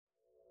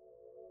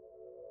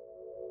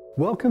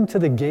Welcome to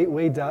the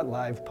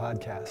Gateway.live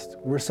podcast.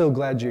 We're so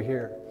glad you're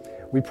here.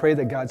 We pray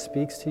that God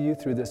speaks to you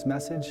through this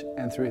message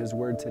and through His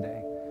Word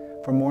today.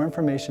 For more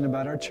information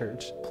about our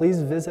church,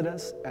 please visit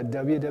us at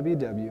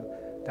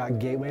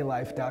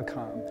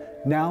www.gatewaylife.com.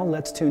 Now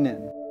let's tune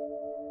in.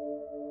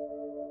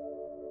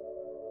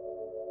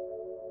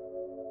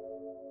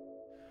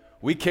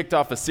 We kicked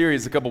off a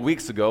series a couple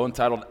weeks ago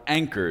entitled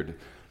Anchored.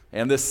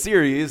 And this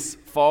series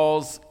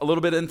falls a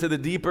little bit into the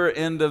deeper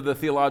end of the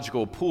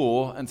theological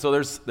pool. And so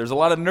there's a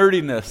lot of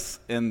nerdiness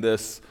in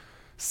this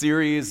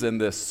series and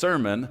this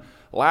sermon.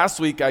 Last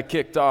week I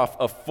kicked off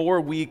a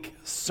 4-week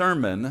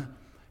sermon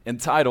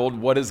entitled,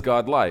 What is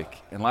God Like?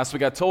 And last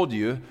week I told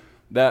you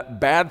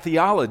that bad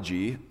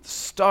theology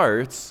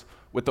starts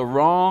with the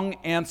wrong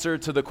answer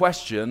to the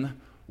question,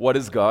 what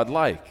is God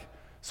like?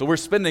 So we're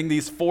spending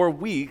these 4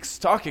 weeks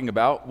talking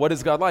about what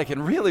is God like.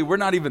 And really, we're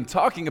not even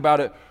talking about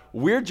it.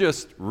 We're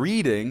just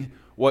reading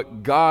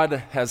what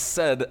God has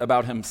said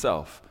about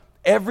Himself.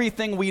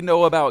 Everything we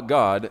know about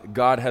God,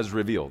 God has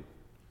revealed.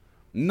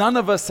 None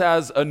of us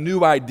has a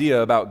new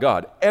idea about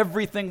God.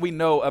 Everything we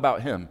know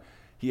about Him,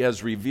 He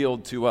has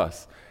revealed to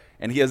us.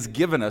 And He has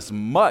given us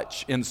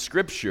much in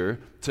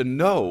Scripture to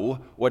know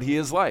what He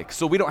is like.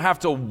 So we don't have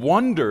to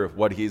wonder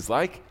what He's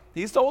like.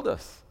 He's told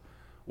us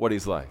what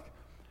He's like.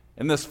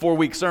 In this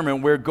 4-week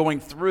sermon, we're going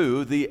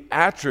through the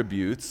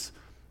attributes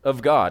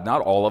of God.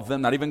 Not all of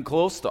them, not even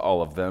close to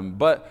all of them,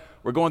 but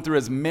we're going through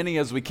as many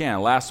as we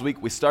can. Last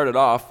week, we started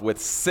off with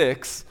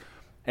 6,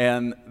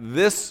 and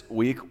this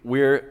week,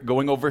 we're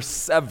going over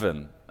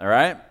 7, all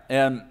right?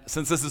 And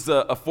since this is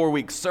a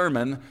 4-week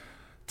sermon,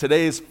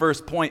 today's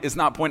first point is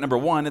not point number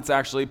 1, it's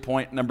actually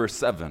point number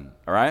 7,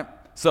 all right?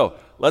 So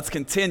let's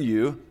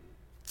continue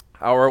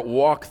our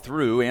walk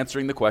through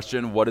answering the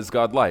question, what is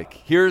God like?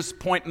 Here's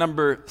point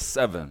number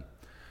 7,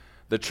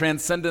 the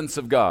transcendence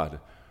of God.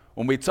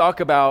 When we talk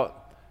about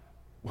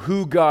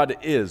who God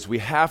is, we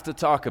have to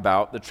talk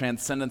about the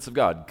transcendence of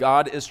God.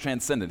 God is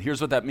transcendent.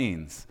 Here's what that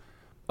means.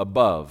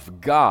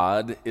 Above.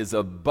 God is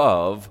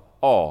above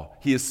all.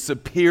 He is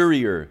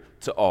superior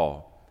to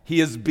all. He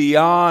is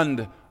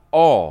beyond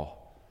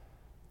all.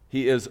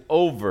 He is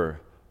over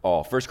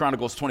all. 1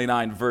 Chronicles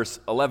 29 verse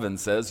 11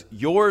 says,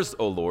 Yours,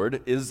 O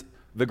Lord, is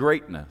the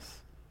greatness,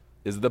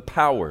 is the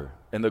power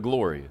and the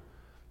glory,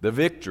 the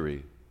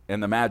victory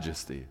and the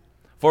majesty.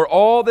 For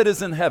all that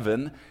is in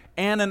heaven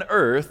and in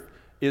earth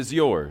is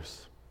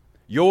yours.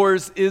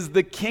 Yours is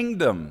the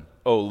kingdom,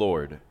 O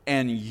Lord,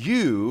 and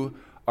you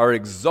are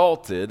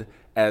exalted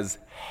as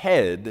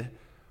head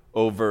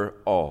over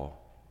all.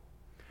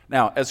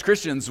 Now, as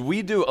Christians,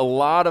 we do a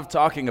lot of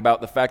talking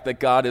about the fact that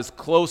God is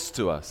close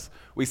to us.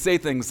 We say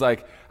things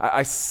like,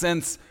 I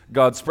sense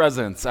God's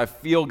presence, I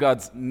feel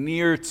God's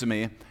near to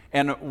me.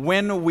 And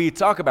when we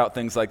talk about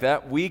things like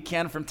that, we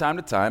can, from time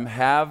to time,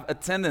 have a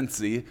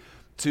tendency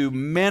to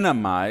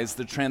minimize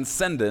the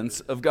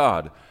transcendence of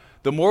God.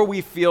 The more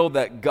we feel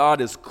that God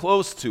is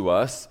close to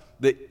us,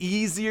 the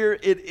easier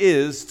it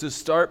is to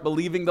start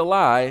believing the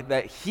lie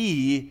that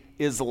He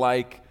is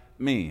like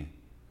me.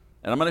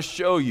 And I'm going to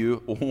show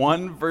you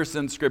one verse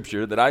in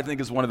Scripture that I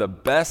think is one of the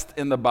best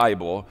in the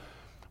Bible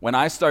when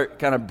I start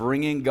kind of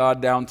bringing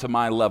God down to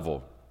my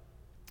level.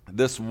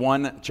 This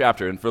one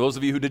chapter. And for those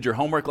of you who did your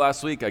homework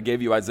last week, I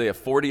gave you Isaiah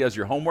 40 as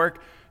your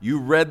homework.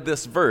 You read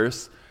this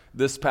verse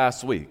this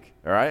past week,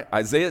 all right?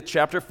 Isaiah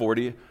chapter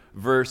 40,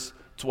 verse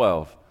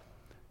 12.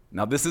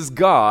 Now, this is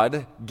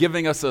God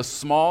giving us a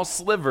small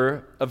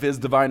sliver of His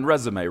divine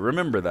resume.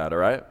 Remember that, all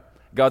right?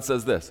 God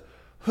says this,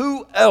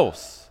 Who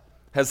else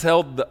has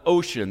held the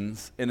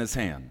oceans in His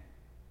hand?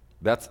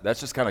 That's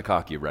just kind of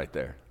cocky right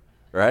there,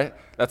 right?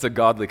 That's a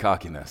godly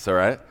cockiness, all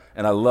right?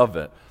 And I love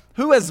it.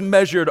 Who has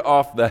measured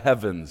off the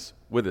heavens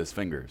with His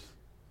fingers?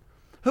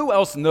 Who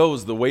else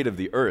knows the weight of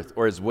the earth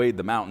or has weighed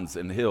the mountains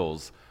and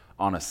hills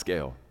on a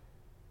scale?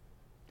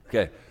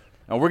 Okay,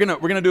 now we're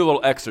gonna do a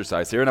little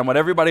exercise here, and I want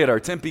everybody at our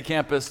Tempe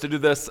campus to do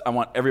this. I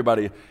want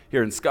everybody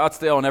here in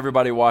Scottsdale and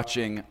everybody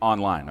watching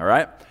online, all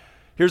right?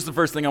 Here's the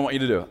first thing I want you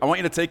to do. I want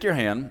you to take your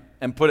hand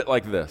and put it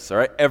like this, all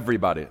right?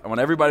 Everybody. I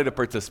want everybody to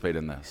participate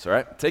in this, all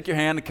right? Take your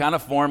hand and kind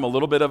of form a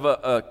little bit of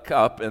a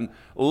cup and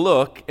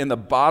look in the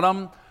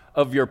bottom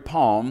of your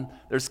palm.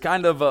 There's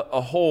kind of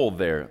a hole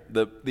there.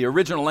 The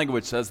original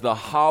language says the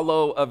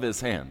hollow of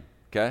His hand,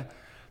 okay?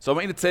 So I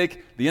want you to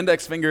take the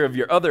index finger of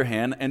your other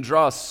hand and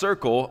draw a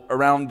circle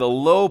around the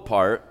low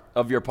part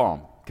of your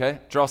palm, okay?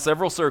 Draw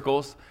several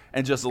circles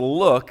and just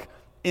look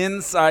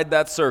inside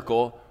that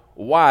circle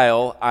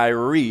while I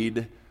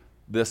read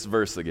this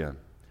verse again.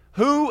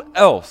 Who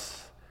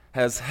else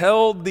has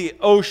held the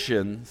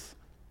oceans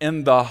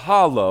in the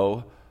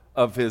hollow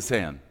of His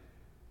hand?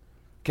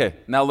 Okay,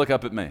 now look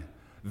up at me.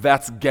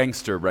 That's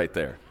gangster right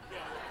there.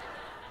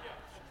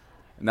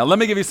 Now let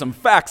me give you some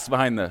facts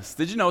behind this.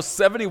 Did you know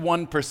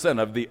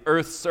 71% of the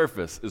Earth's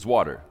surface is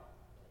water?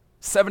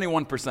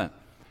 71%.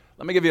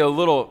 Let me give you a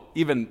little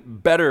even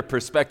better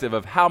perspective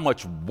of how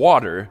much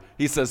water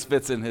He says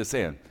fits in His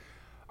hand.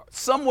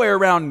 somewhere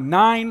around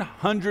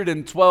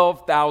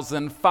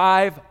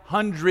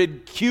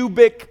 912,500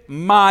 cubic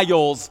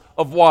miles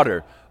of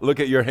water. Look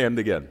at your hand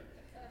again.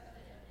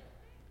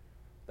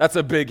 That's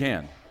a big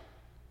hand.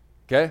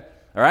 Okay?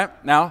 All right?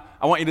 Now,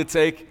 I want you to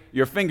take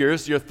your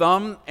fingers, your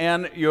thumb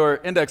and your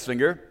index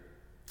finger,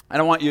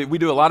 and we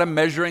do a lot of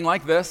measuring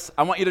like this.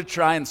 I want you to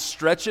try and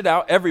stretch it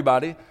out,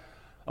 everybody.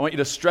 I want you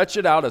to stretch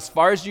it out as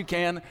far as you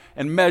can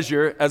and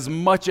measure as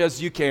much as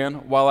you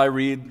can while I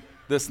read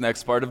this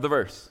next part of the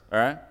verse. All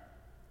right?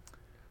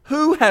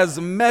 Who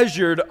has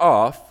measured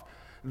off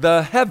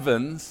the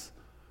heavens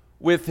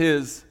with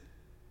his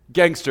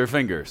gangster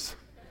fingers?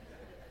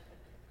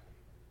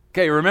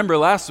 Okay, remember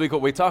last week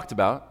what we talked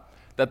about?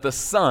 That the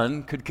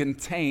sun could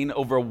contain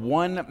over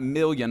 1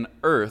 million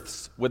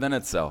Earths within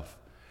itself.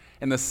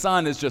 And the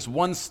sun is just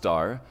one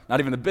star, not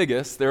even the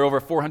biggest. There are over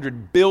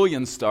 400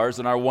 billion stars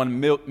in our one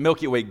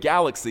Milky Way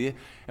galaxy.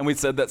 And we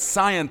said that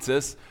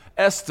scientists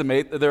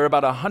estimate that there are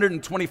about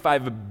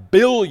 125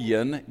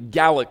 billion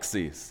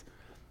galaxies.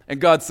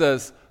 And God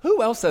says,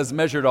 who else has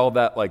measured all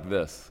that like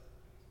this?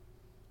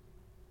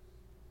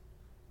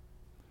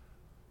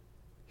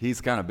 He's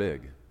kind of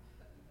big.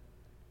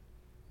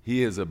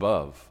 He is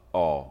above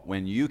all.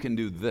 When you can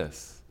do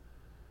this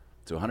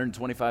to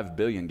 125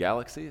 billion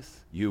galaxies,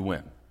 you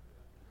win.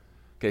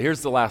 Okay,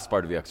 here's the last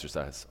part of the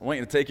exercise. I want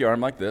you to take your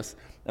arm like this,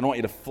 and I want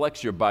you to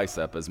flex your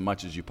bicep as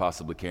much as you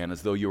possibly can,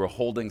 as though you were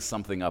holding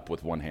something up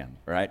with one hand,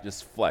 all right?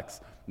 Just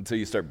flex until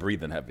you start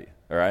breathing heavy,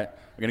 all right?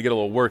 We're going to get a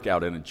little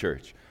workout in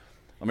church.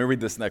 Let me read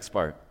this next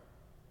part.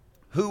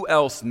 Who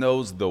else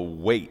knows the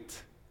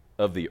weight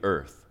of the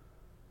earth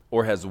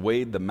or has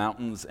weighed the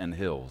mountains and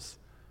hills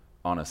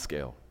on a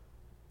scale?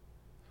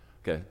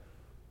 Okay,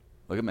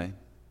 look at me.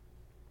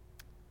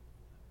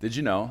 Did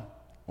you know,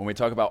 when we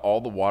talk about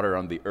all the water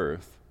on the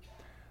earth,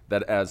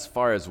 that as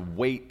far as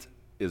weight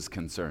is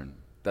concerned,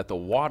 that the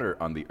water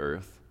on the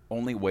earth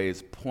only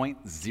weighs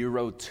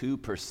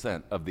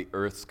 0.02% of the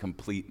earth's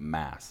complete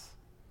mass?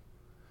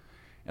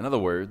 In other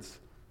words,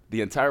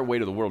 the entire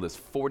weight of the world is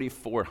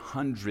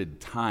 4,400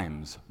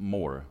 times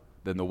more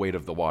than the weight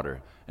of the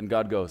water. And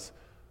God goes,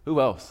 who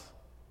else?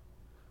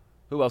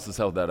 Who else has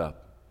held that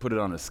up, put it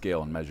on a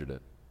scale and measured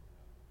it?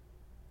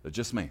 But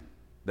just me.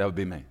 That would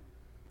be me.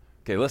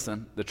 Okay,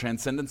 listen, the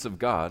transcendence of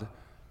God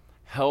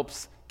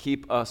helps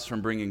keep us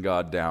from bringing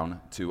God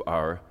down to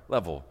our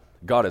level.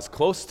 God is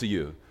close to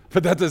you,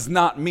 but that does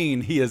not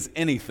mean he is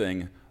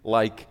anything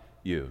like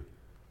you.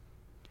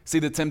 See,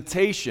 the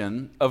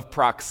temptation of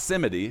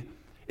proximity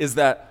is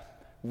that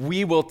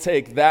we will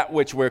take that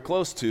which we're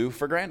close to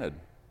for granted.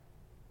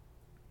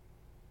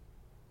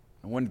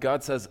 And when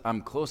God says,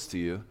 I'm close to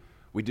you,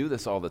 we do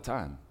this all the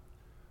time.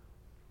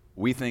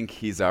 We think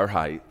he's our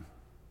height.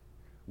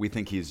 We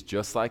think he's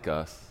just like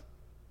us.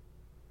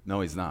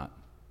 No, he's not.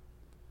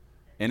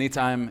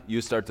 Anytime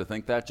you start to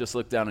think that, just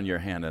look down in your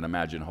hand and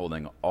imagine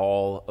holding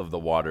all of the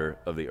water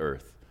of the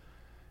earth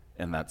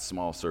in that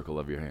small circle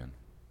of your hand.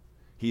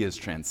 He is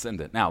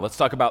transcendent. Now, let's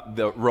talk about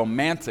the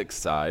romantic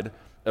side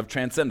of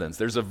transcendence.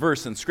 There's a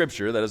verse in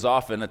Scripture that is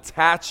often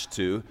attached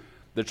to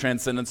the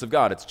transcendence of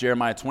God. It's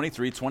Jeremiah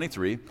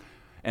 23:23.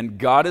 And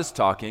God is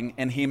talking,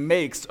 and he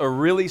makes a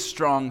really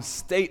strong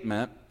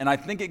statement, and I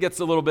think it gets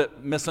a little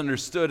bit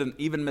misunderstood and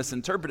even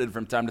misinterpreted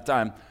from time to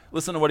time.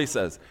 Listen to what he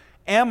says.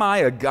 Am I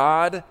a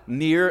God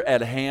near at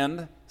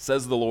hand,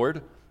 says the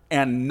Lord,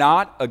 and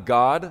not a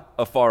God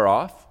afar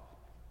off?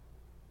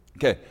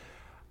 Okay,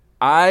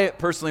 I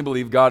personally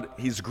believe God,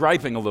 he's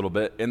griping a little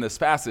bit in this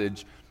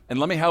passage, and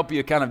let me help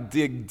you kind of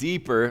dig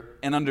deeper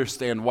and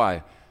understand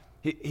why.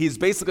 He's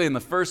basically in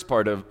the first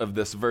part of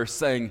this verse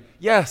saying,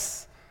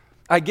 yes,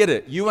 I get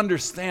it. You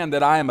understand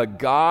that I am a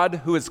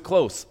God who is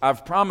close.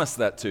 I've promised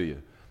that to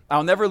you.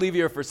 I'll never leave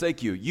you or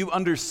forsake you. You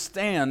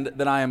understand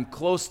that I am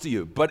close to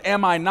you. But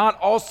am I not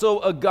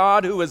also a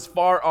God who is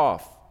far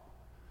off?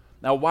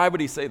 Now, why would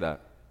he say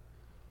that?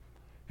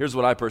 Here's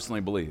what I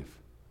personally believe.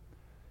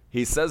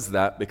 He says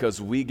that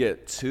because we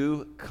get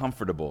too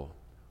comfortable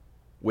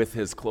with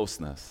his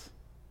closeness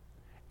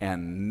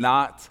and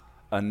not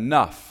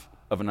enough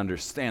of an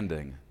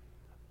understanding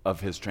of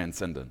his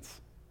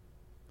transcendence.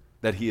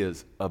 That he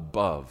is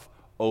above,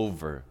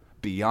 over,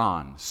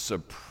 beyond,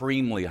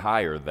 supremely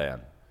higher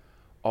than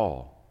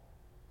all.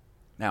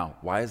 Now,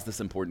 why is this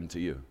important to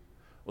you?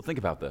 Well, think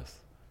about this.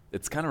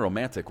 It's kind of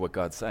romantic what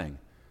God's saying.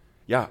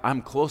 Yeah,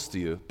 I'm close to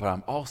you, but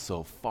I'm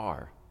also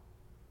far.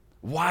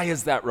 Why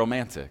is that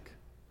romantic?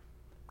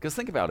 Because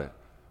think about it.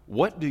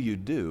 What do you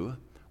do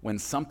when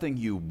something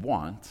you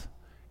want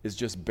is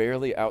just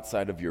barely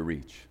outside of your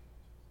reach?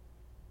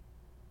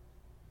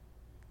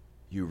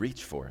 You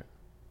reach for it.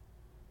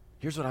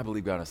 Here's what I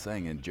believe God is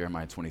saying in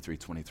Jeremiah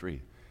 23:23.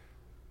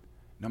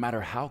 No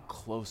matter how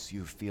close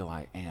you feel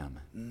I am,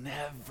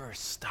 never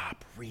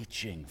stop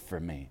reaching for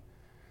me.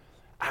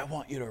 I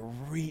want you to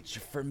reach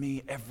for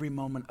me every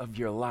moment of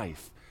your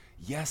life.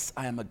 Yes,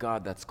 I am a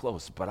God that's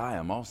close, but I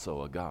am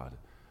also a God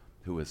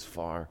who is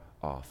far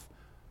off.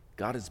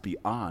 God is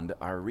beyond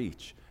our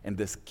reach, and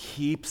this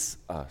keeps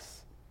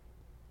us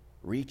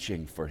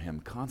reaching for him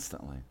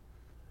constantly.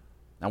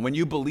 Now, when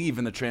you believe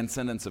in the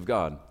transcendence of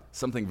God,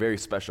 something very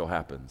special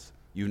happens.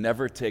 You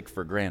never take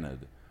for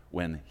granted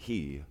when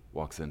He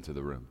walks into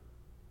the room.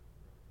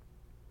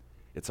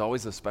 It's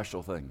always a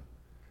special thing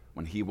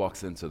when He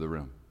walks into the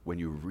room, when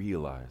you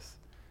realize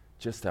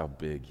just how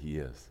big He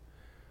is.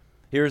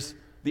 Here's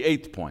the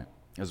 8th point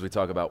as we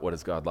talk about what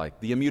is God like.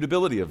 The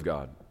immutability of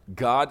God.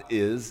 God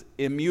is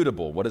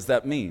immutable. What does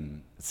that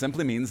mean? It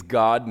simply means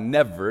God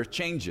never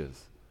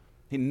changes.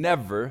 He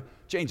never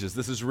changes.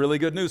 This is really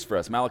good news for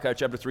us. Malachi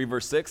chapter 3,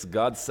 verse 6,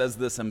 God says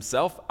this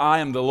Himself, I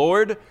am the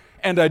Lord,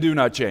 and I do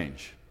not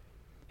change.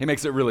 He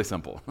makes it really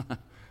simple.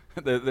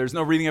 There's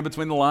no reading in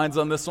between the lines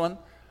on this one.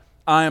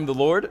 I am the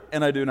Lord,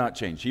 and I do not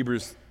change.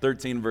 Hebrews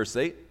 13, verse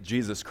 8,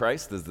 Jesus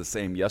Christ is the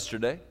same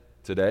yesterday,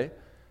 today,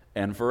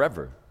 and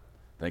forever.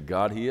 Thank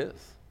God He is.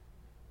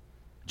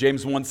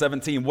 James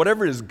 1:17,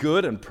 whatever is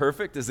good and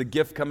perfect is a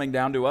gift coming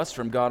down to us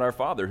from God our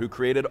Father, who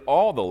created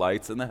all the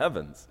lights in the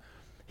heavens.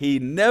 He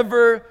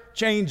never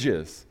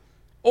changes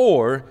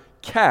or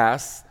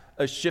casts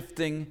a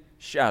shifting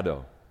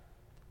shadow.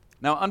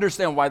 Now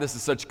understand why this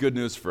is such good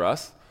news for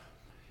us.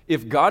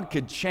 If God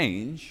could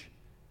change,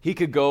 He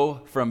could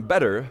go from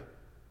better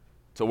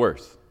to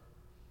worse.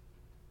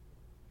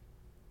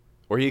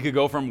 Or He could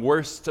go from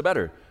worse to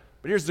better.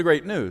 But here's the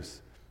great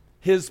news.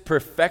 His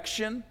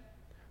perfection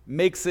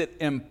makes it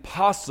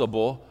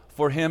impossible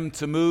for Him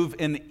to move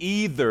in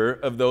either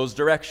of those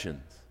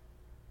directions.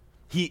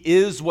 He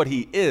is what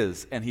He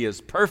is, and He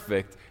is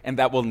perfect, and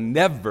that will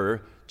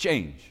never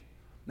change.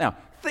 Now,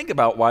 think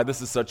about why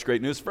this is such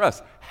great news for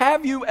us.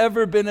 Have you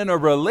ever been in a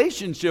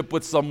relationship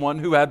with someone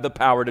who had the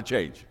power to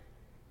change?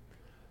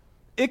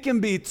 It can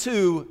be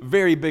two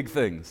very big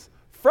things,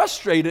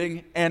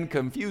 frustrating and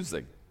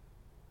confusing.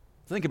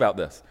 Think about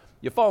this.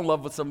 You fall in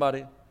love with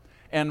somebody,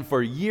 and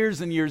for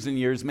years and years and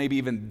years, maybe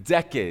even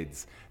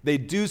decades, they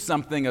do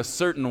something a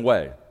certain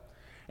way.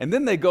 And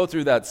then they go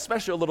through that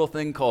special little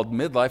thing called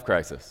midlife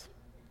crisis.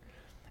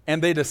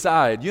 And they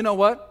decide, you know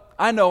what?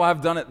 I know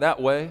I've done it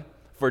that way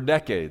for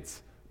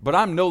decades, but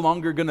I'm no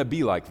longer going to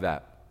be like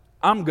that.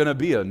 I'm going to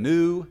be a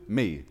new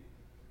me.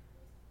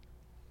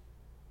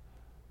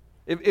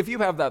 If you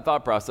have that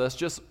thought process,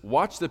 just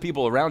watch the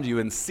people around you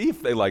and see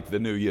if they like the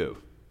new you.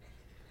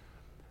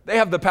 They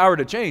have the power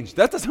to change.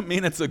 That doesn't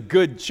mean it's a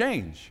good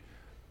change.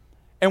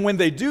 And when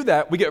they do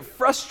that, we get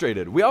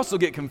frustrated. We also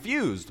get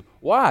confused.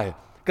 Why?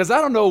 Because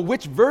I don't know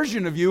which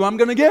version of you I'm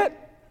going to get.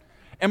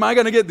 Am I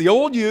going to get the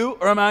old you,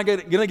 or am I going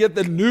to get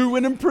the new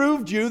and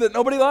improved you that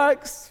nobody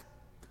likes?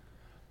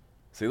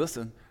 See,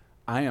 listen,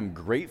 I am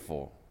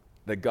grateful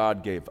that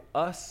God gave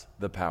us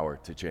the power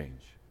to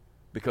change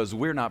because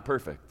we're not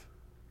perfect.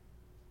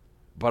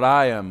 But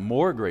I am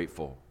more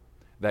grateful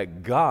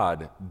that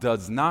God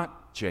does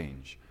not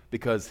change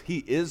because He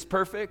is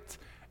perfect,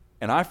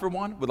 and I, for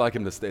one, would like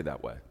Him to stay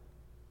that way.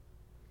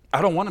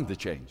 I don't want Him to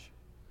change.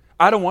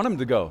 I don't want Him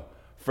to go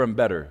from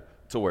better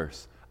to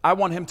worse. I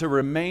want Him to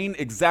remain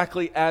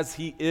exactly as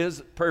He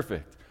is,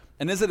 perfect.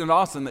 And isn't it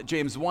awesome that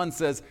James 1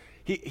 says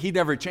he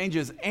never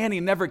changes and He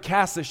never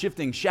casts a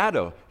shifting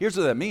shadow? Here's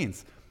what that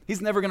means. He's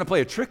never going to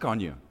play a trick on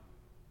you.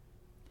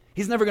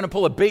 He's never going to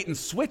pull a bait and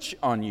switch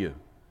on you.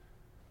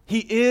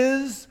 He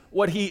is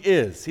what He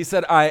is. He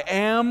said, I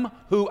am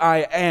who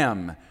I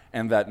am,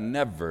 and that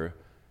never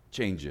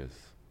changes.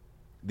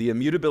 The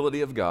immutability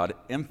of God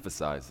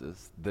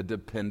emphasizes the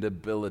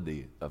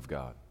dependability of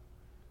God.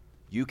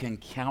 You can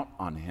count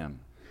on Him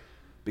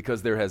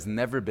because there has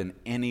never been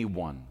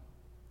anyone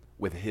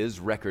with His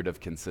record of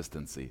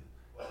consistency.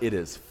 It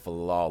is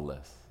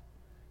flawless.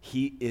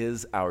 He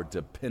is our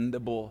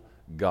dependable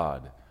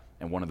God,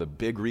 and one of the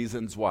big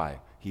reasons why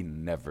He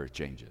never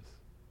changes.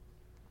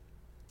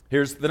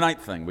 Here's the 9th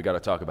thing we got to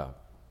talk about.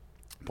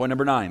 Point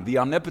number 9, the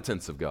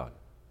omnipotence of God.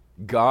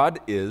 God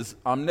is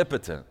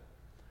omnipotent.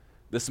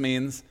 This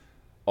means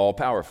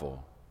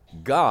all-powerful.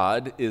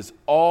 God is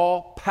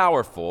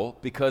all-powerful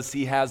because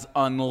He has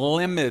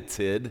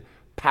unlimited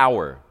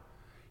power.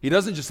 He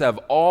doesn't just have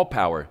all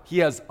power, He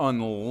has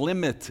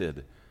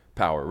unlimited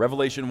power.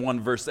 Revelation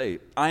 1, verse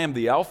 8, I am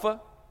the Alpha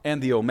and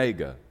the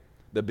Omega,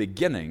 the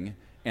beginning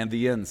and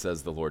the end,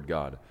 says the Lord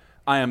God.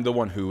 I am the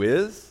one who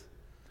is,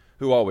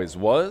 who always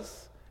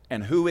was,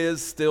 and who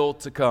is still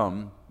to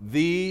come,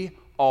 the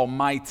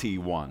Almighty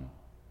One.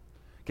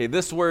 Okay,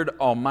 this word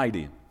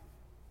almighty,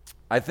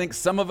 I think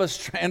some of us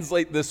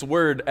translate this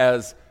word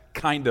as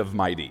kind of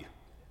mighty.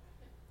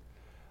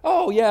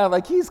 Oh yeah,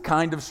 like He's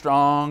kind of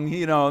strong,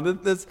 you know,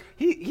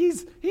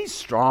 he's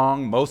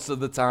strong most of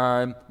the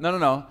time.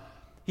 No.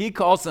 He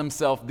calls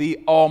Himself the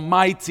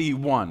Almighty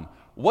One.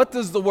 What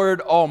does the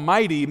word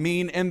almighty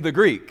mean in the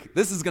Greek?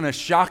 This is going to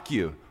shock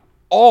you.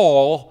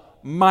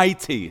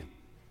 Almighty.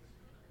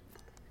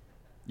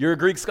 You're a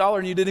Greek scholar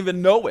and you didn't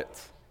even know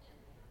it.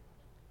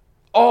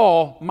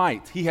 All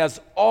might. He has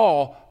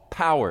all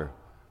power,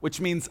 which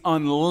means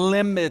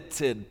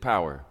unlimited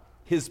power.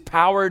 His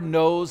power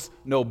knows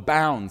no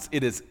bounds.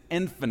 It is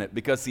infinite.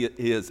 Because He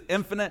is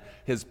infinite,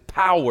 His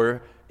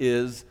power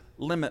is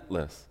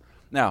limitless.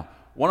 Now,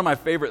 one of my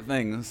favorite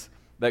things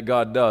that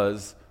God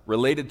does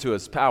related to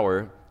His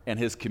power and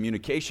his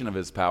communication of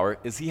his power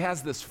is he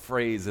has this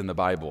phrase in the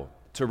Bible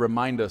to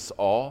remind us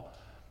all,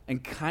 in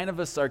kind of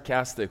a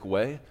sarcastic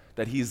way,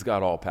 that he's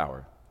got all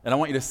power. And I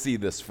want you to see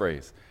this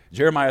phrase.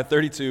 Jeremiah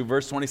 32,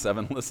 verse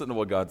 27, listen to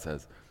what God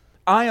says.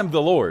 I am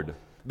the Lord,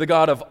 the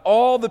God of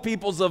all the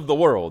peoples of the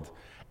world.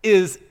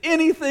 Is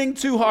anything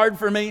too hard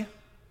for me?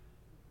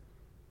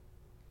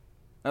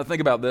 Now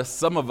think about this.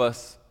 Some of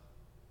us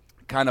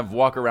kind of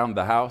walk around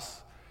the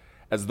house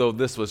as though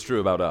this was true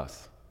about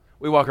us.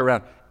 We walk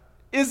around,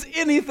 is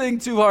anything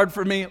too hard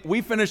for me?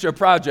 We finish a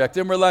project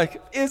and we're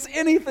like, is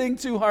anything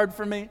too hard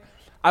for me?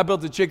 I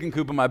built a chicken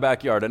coop in my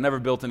backyard. I never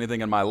built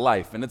anything in my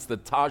life, and it's the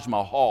Taj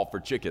Mahal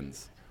for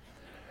chickens.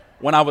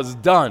 When I was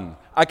done,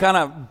 I kind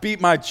of beat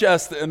my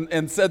chest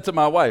and said to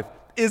my wife,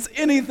 is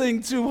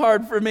anything too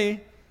hard for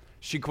me?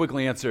 She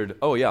quickly answered,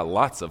 oh yeah,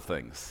 lots of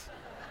things.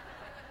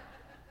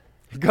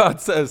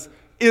 God says,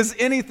 is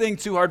anything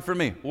too hard for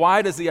me?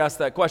 Why does he ask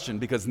that question?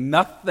 Because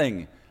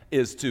nothing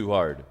is too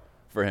hard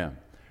for him.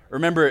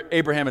 Remember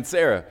Abraham and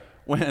Sarah,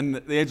 when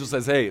the angel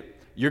says, hey,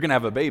 you're going to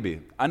have a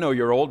baby. I know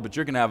you're old, but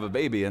you're going to have a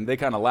baby. And they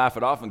kind of laugh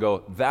it off and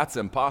go, that's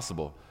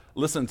impossible.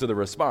 Listen to the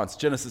response,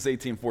 Genesis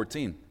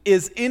 18:14.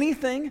 Is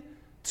anything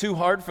too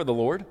hard for the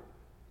Lord?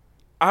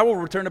 I will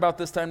return about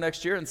this time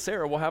next year, and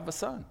Sarah will have a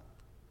son.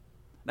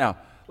 Now,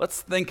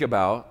 let's think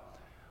about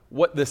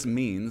what this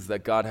means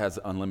that God has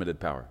unlimited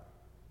power.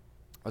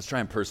 Let's try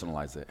and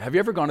personalize it. Have you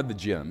ever gone to the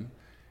gym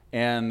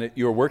and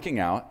you're working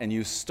out and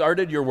you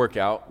started your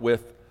workout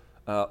with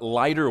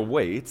lighter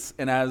weights,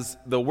 and as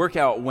the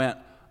workout went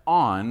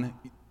on,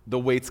 the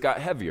weights got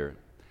heavier?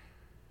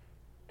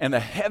 And the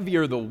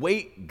heavier the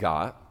weight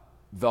got,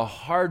 the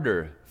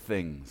harder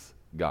things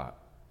got.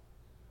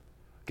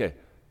 Okay,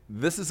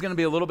 this is going to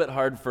be a little bit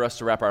hard for us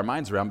to wrap our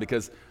minds around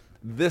because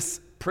this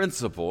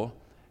principle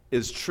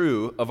is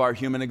true of our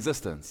human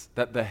existence,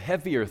 that the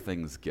heavier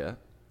things get,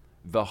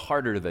 the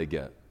harder they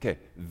get. Okay,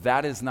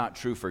 that is not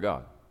true for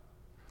God.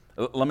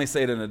 Let me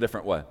say it in a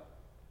different way,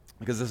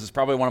 because this is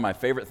probably one of my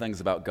favorite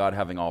things about God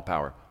having all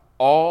power.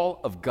 All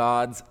of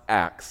God's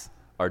acts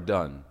are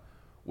done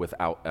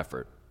without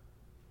effort.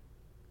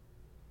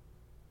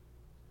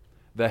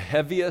 The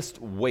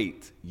heaviest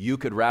weight you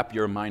could wrap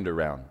your mind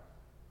around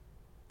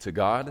to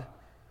God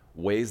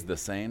weighs the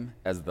same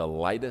as the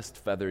lightest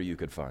feather you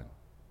could find.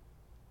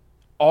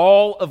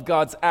 All of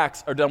God's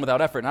acts are done without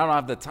effort. And I don't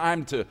have the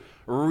time to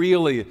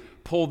really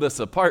pull this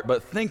apart,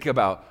 but think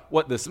about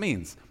what this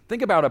means.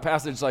 Think about a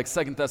passage like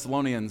 2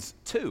 Thessalonians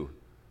 2.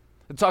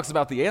 It talks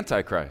about the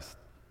Antichrist.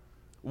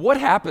 What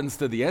happens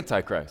to the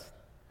Antichrist?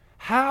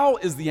 How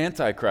is the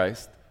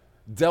Antichrist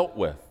dealt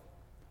with?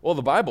 Well,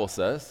 the Bible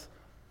says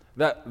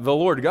that the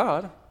Lord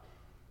God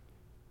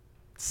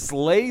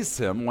slays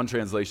him, one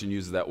translation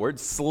uses that word,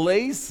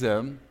 slays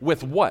him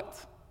with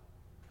what?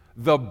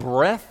 The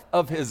breath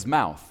of his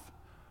mouth.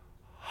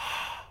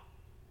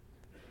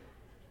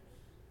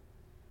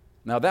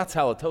 Now that's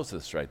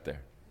halitosis right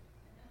there.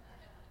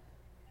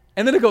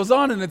 And then it goes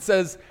on and it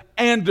says,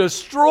 and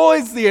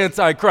destroys the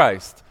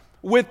Antichrist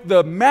with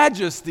the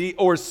majesty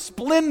or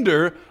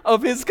splendor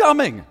of his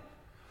coming.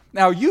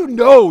 Now you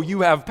know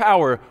you have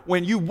power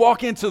when you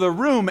walk into the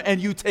room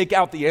and you take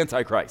out the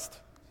Antichrist.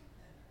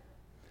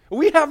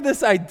 We have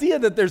this idea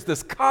that there's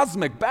this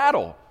cosmic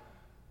battle.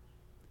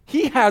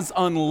 He has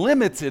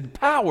unlimited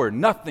power.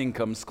 Nothing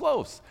comes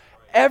close.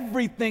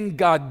 Everything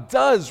God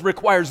does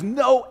requires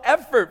no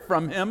effort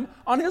from him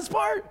on his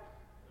part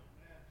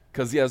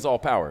because he has all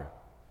power.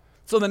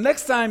 So the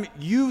next time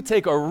you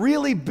take a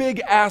really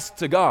big ask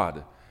to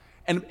God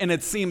and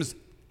it seems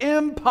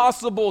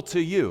impossible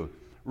to you,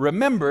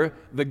 remember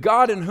the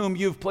God in whom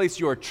you've placed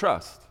your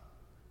trust.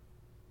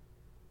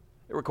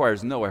 It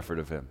requires no effort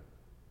of him.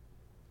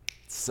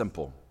 It's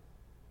simple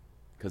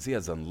because he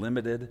has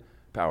unlimited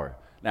power.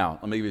 Now,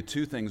 let me give you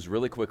two things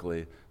really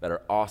quickly that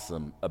are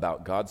awesome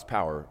about God's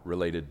power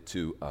related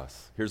to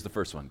us. Here's the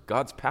first one.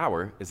 God's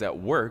power is at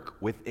work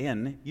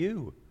within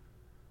you.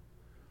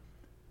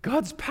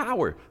 God's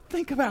power,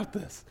 think about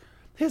this.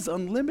 His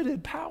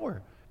unlimited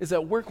power is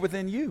at work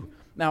within you.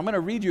 Now, I'm going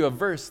to read you a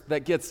verse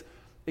that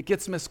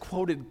gets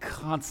misquoted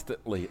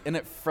constantly, and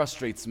it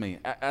frustrates me.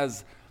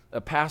 As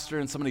a pastor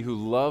and somebody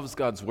who loves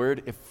God's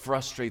word, it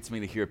frustrates me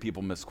to hear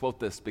people misquote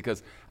this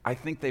because I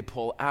think they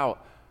pull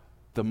out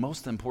the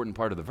most important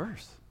part of the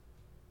verse.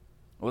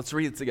 Well, let's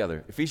read it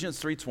together. Ephesians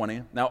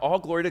 3:20. Now all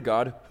glory to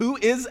God, who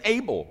is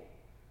able,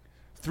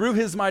 through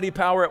his mighty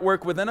power at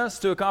work within us,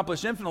 to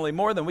accomplish infinitely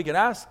more than we could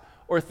ask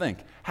or think.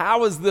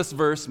 How is this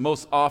verse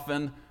most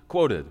often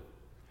quoted?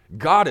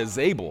 God is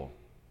able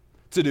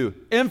to do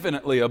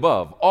infinitely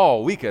above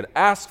all we could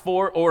ask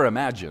for or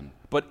imagine.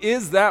 But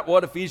is that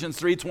what Ephesians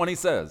 3:20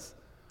 says?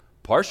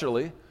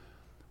 Partially.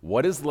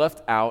 What is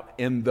left out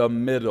in the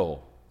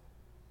middle?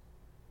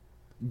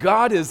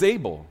 God is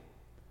able,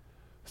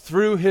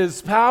 through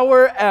his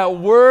power at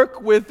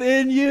work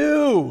within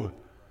you,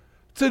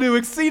 to do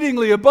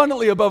exceedingly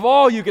abundantly above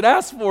all you could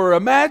ask for or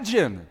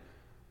imagine.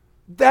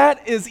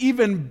 That is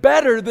even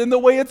better than the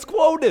way it's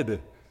quoted.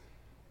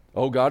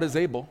 Oh, God is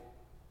able.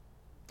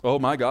 Oh,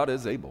 my God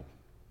is able.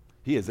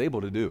 He is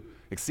able to do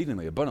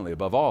exceedingly abundantly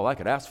above all I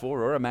could ask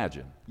for or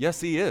imagine.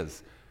 Yes, he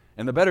is.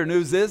 And the better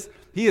news is,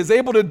 he is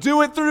able to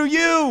do it through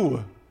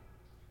you.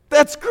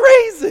 That's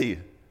crazy.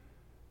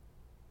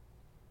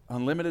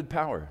 Unlimited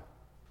power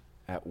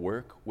at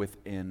work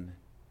within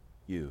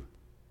you.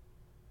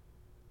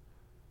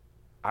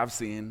 I've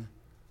seen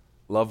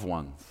loved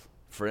ones,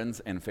 friends,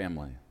 and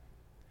family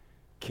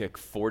kick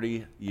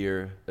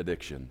 40-year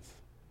addictions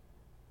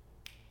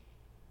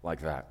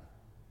like that.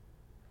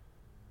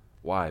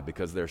 Why?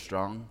 Because they're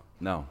strong?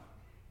 No.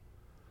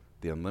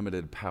 The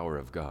unlimited power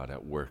of God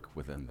at work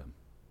within them.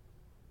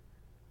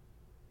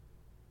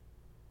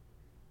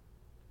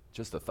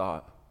 Just a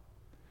thought.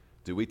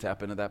 Do we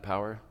tap into that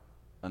power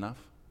enough?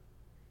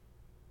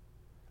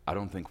 I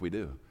don't think we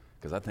do,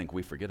 because I think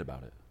we forget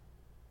about it.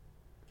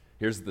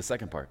 Here's the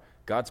second part.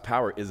 God's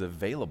power is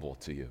available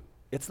to you.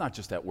 It's not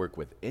just at work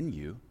within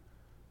you.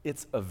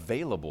 It's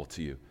available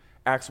to you.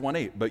 Acts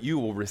 1:8, but you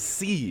will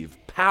receive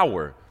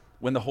power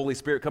when the Holy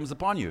Spirit comes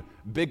upon you.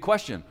 Big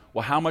question.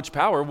 Well, how much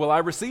power will I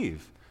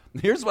receive?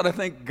 Here's what I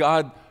think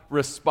God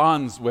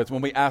responds with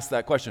when we ask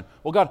that question.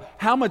 Well, God,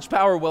 how much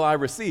power will I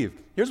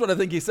receive? Here's what I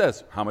think he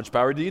says. How much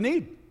power do you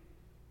need?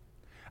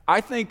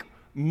 I think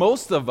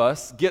most of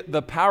us get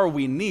the power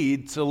we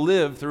need to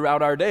live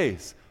throughout our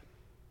days.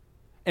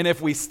 And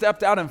if we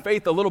stepped out in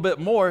faith a little bit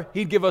more,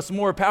 he'd give us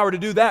more power to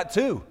do that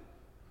too.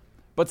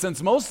 But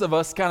since most of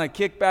us kind of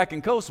kick back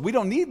and coast, we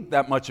don't need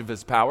that much of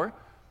his power,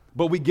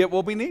 but we get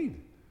what we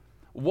need.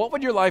 What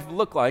would your life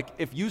look like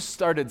if you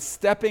started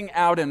stepping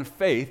out in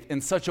faith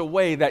in such a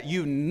way that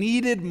you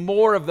needed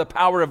more of the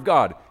power of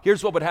God?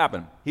 Here's what would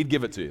happen. He'd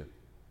give it to you,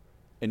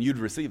 and you'd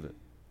receive it.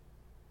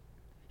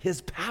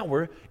 His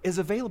power is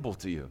available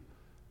to you.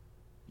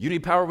 You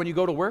need power when you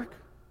go to work?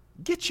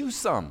 Get you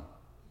some.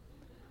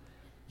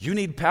 You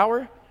need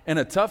power in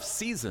a tough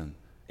season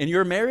in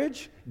your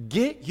marriage?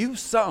 Get you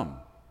some.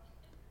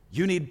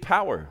 You need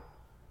power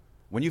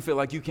when you feel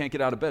like you can't get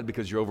out of bed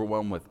because you're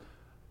overwhelmed with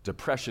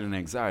depression and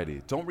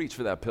anxiety. Don't reach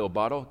for that pill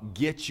bottle.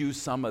 Get you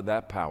some of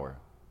that power.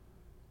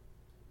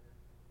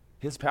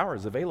 His power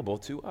is available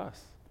to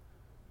us.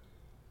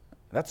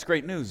 That's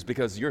great news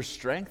because your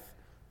strength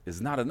is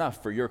not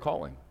enough for your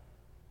calling.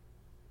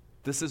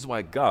 This is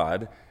why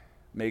God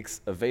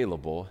makes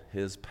available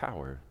his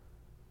power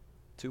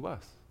to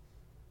us.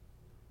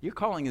 Your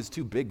calling is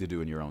too big to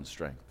do in your own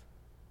strength.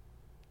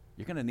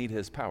 You're going to need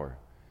his power.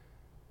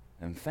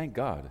 And thank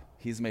God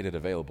he's made it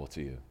available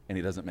to you, and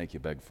he doesn't make you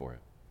beg for it.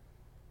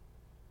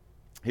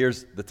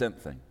 Here's the 10th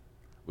thing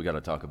we got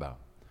to talk about.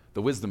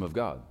 The wisdom of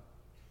God.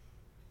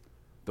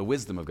 The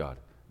wisdom of God.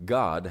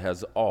 God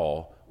has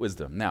all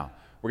wisdom. Now,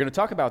 we're going to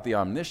talk about the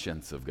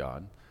omniscience of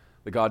God,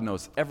 that God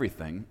knows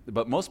everything,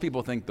 but most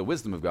people think the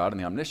wisdom of God and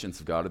the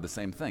omniscience of God are the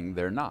same thing.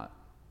 They're not.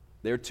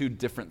 They're two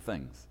different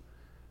things.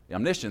 The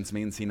omniscience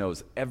means he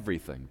knows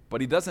everything,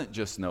 but he doesn't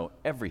just know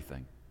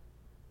everything,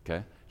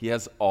 okay? He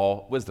has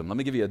all wisdom. Let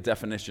me give you a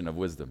definition of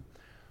wisdom.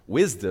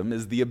 Wisdom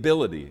is the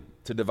ability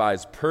to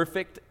devise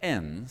perfect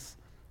ends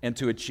and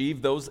to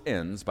achieve those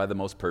ends by the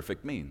most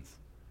perfect means.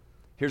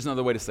 Here's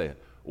another way to say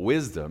it.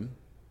 Wisdom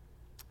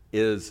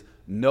is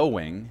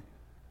knowing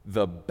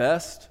the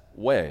best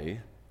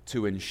way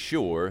to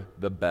ensure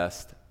the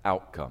best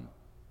outcome.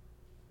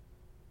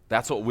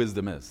 That's what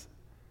wisdom is.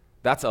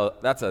 That's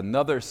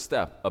another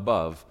step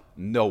above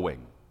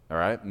knowing, all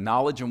right?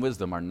 Knowledge and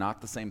wisdom are not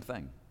the same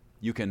thing.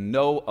 You can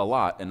know a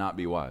lot and not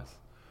be wise.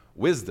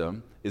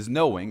 Wisdom is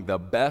knowing the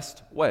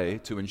best way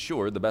to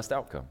ensure the best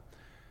outcome.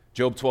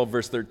 Job 12,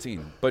 verse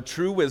 13. But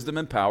true wisdom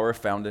and power are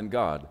found in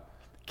God.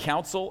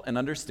 Counsel and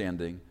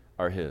understanding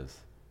are his.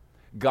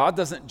 God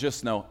doesn't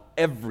just know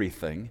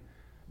everything.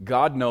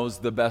 God knows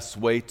the best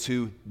way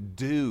to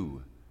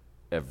do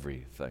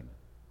everything.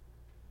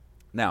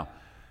 Now,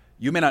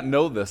 you may not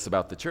know this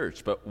about the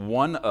church, but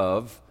one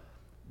of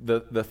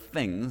the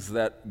things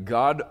that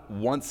God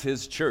wants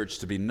his church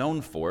to be known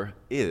for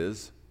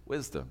is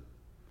wisdom.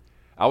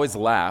 I always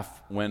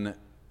laugh when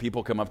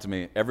people come up to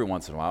me every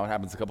once in a while. It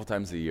happens a couple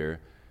times a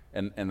year,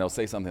 and they'll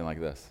say something like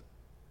this.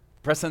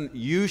 Preston,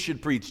 you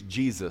should preach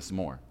Jesus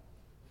more.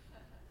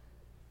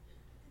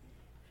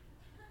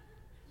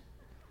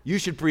 You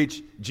should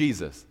preach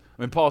Jesus.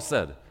 I mean, Paul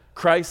said,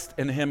 Christ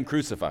and him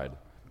crucified.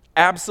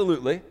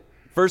 Absolutely.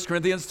 1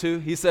 Corinthians 2,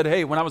 he said,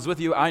 hey, when I was with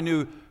you, I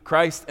knew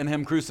Christ and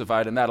him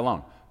crucified and that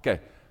alone. Okay,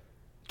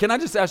 can I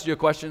just ask you a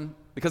question?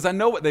 Because I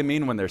know what they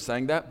mean when they're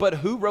saying that, but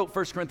who wrote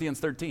 1 Corinthians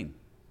 13?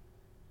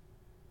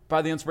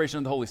 By the inspiration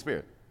of the Holy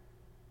Spirit.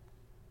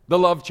 The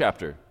love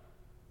chapter.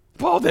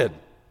 Paul did.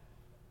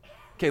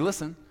 Okay,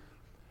 listen.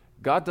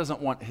 God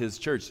doesn't want his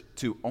church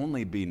to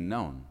only be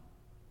known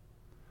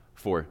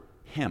for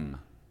him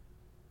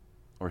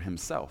or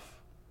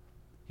himself.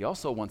 He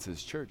also wants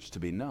his church to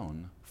be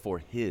known for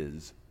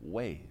his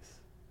ways.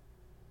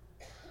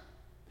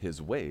 His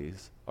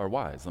ways are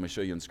wise. Let me show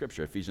you in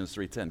Scripture, Ephesians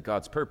 3:10.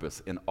 God's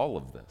purpose in all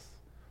of this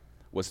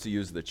was to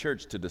use the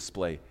church to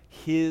display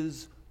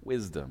his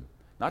wisdom,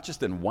 not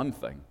just in one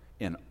thing,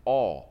 in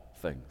all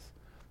things.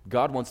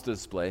 God wants to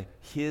display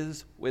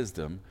his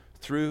wisdom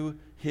through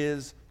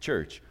his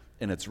church.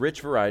 in its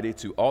rich variety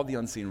to all the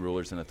unseen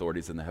rulers and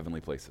authorities in the heavenly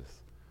places.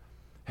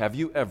 Have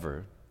you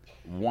ever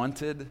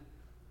wanted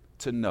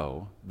to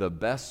know the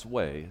best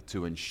way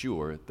to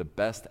ensure the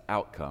best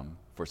outcome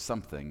for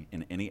something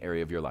in any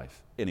area of your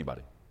life?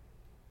 Anybody?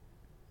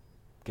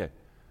 Okay.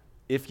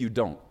 If you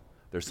don't,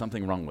 there's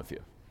something wrong with you.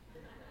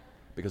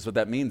 Because what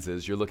that means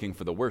is you're looking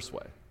for the worst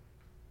way.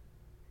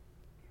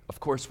 Of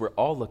course, we're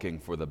all looking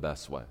for the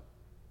best way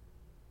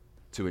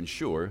to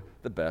ensure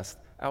the best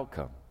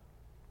outcome.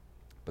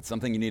 But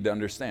something you need to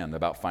understand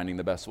about finding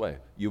the best way: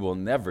 you will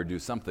never do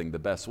something the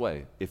best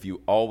way if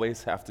you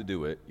always have to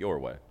do it your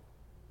way.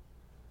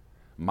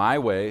 My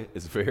way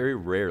is very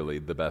rarely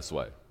the best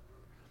way.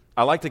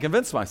 I like to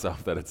convince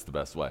myself that it's the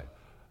best way.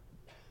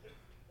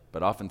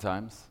 But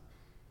oftentimes,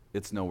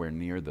 it's nowhere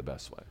near the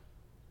best way.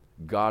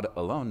 God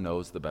alone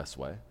knows the best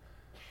way.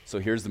 So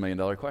here's the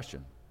million-dollar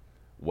question.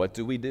 What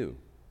do we do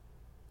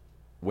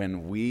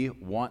when we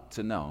want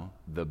to know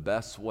the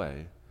best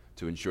way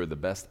to ensure the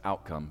best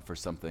outcome for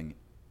something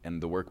in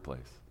the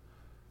workplace,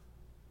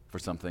 for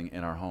something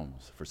in our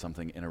homes, for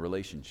something in a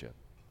relationship,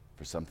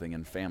 for something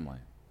in family?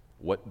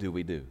 What do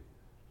we do?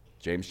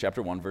 James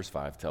chapter 1, verse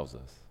 5 tells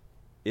us,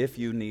 if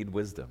you need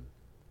wisdom,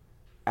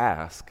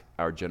 ask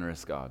our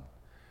generous God.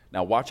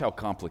 Now watch how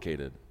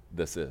complicated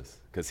this is,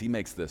 because he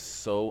makes this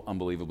so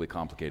unbelievably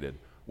complicated.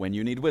 When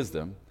you need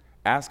wisdom,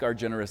 ask our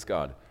generous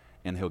God,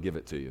 and he'll give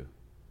it to you.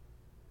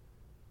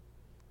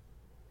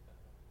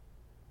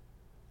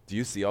 Do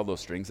you see all those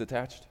strings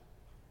attached?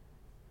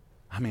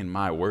 I mean,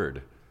 my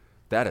word,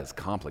 that is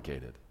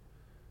complicated.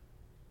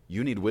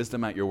 You need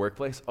wisdom at your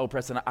workplace? Oh,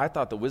 Preston, I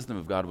thought the wisdom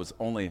of God was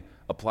only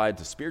applied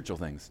to spiritual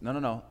things.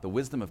 No. The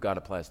wisdom of God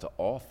applies to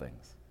all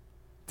things.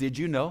 Did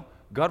you know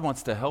God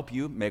wants to help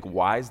you make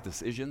wise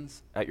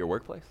decisions at your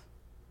workplace?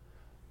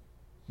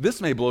 This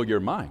may blow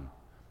your mind,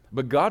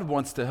 but God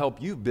wants to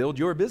help you build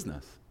your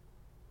business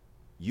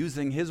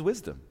using his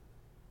wisdom.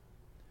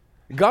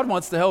 God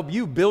wants to help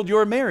you build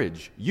your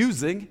marriage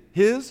using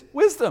his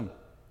wisdom.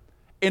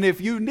 And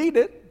if you need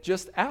it,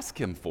 just ask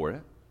him for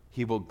it.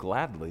 He will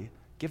gladly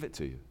give it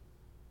to you.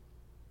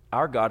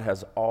 Our God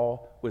has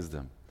all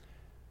wisdom.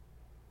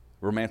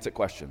 Romantic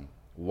question.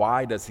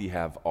 Why does he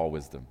have all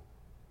wisdom?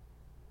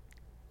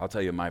 I'll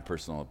tell you my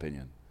personal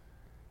opinion.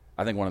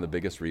 I think one of the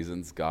biggest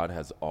reasons God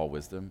has all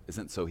wisdom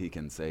isn't so he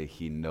can say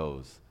he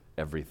knows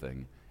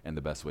everything and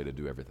the best way to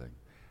do everything.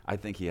 I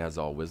think he has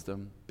all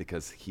wisdom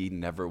because he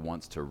never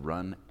wants to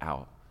run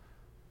out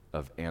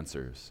of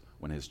answers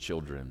when his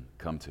children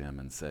come to him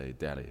and say,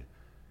 Daddy,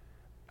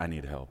 I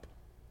need help.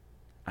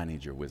 I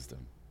need your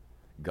wisdom.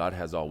 God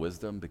has all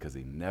wisdom because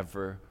he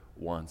never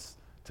wants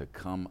to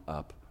come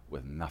up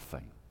with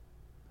nothing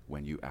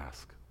when you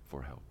ask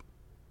for help.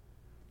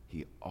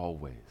 He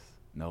always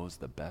knows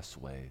the best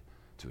way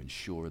to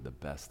ensure the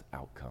best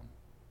outcome.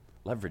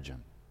 Leverage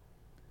him.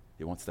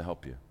 He wants to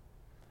help you.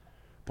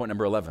 Point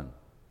number 11.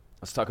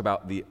 Let's talk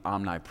about the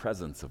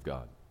omnipresence of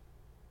God.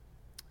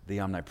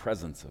 The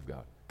omnipresence of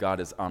God. God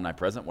is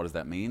omnipresent. What does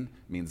that mean?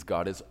 It means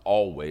God is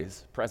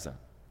always present.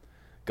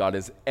 God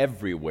is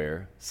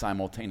everywhere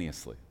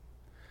simultaneously.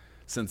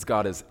 Since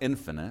God is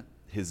infinite,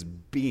 his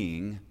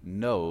being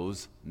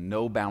knows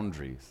no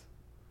boundaries.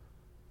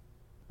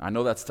 I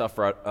know that's tough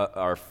for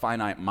our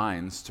finite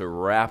minds to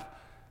wrap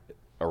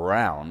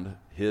around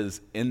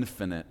his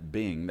infinite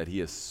being, that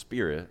he is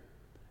spirit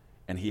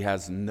and he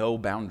has no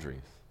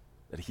boundaries,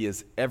 that he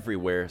is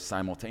everywhere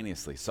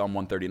simultaneously. Psalm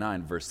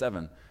 139, verse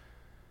 7,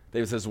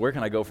 David says, where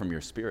can I go from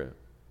your spirit?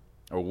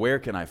 Or where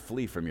can I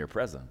flee from your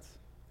presence?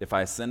 If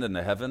I ascend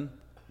into heaven,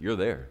 you're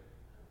there.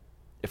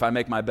 If I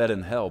make my bed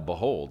in hell,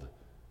 behold,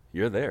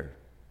 you're there.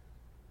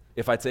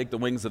 If I take the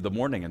wings of the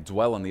morning and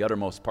dwell in the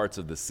uttermost parts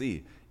of the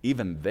sea,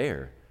 even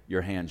there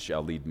your hand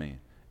shall lead me,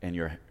 and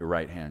your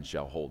right hand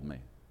shall hold me.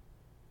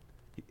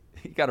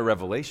 He got a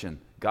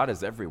revelation. God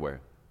is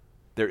everywhere.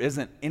 There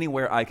isn't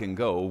anywhere I can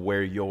go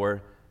where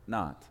you're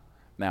not.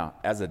 Now,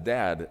 as a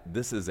dad,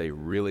 this is a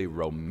really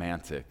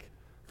romantic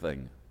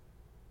thing.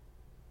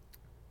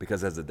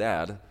 Because as a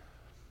dad,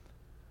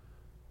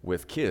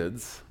 with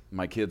kids,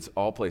 my kids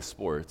all play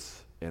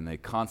sports, and they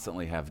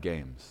constantly have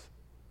games.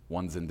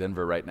 One's in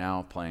Denver right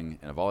now playing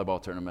in a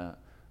volleyball tournament.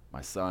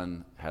 My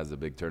son has a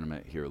big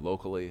tournament here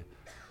locally.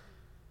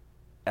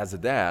 As a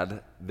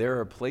dad, there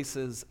are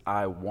places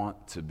I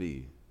want to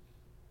be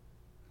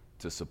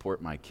to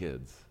support my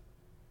kids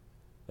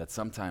that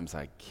sometimes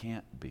I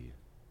can't be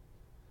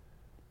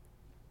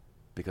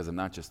because I'm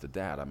not just a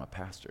dad, I'm a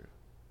pastor.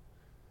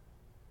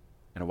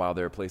 And while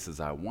there are places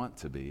I want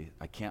to be,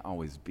 I can't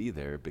always be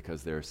there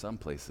because there are some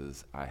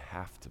places I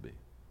have to be.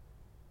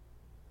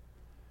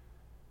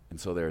 And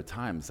so there are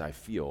times I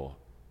feel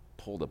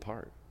pulled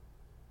apart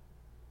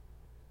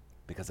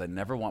because I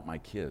never want my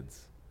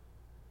kids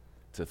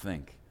to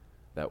think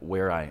that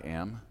where I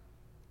am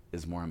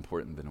is more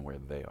important than where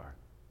they are.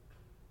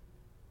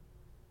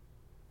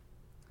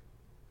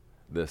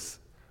 This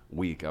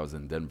week I was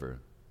in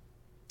Denver,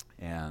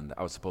 and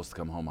I was supposed to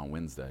come home on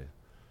Wednesday.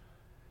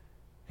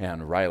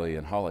 And Riley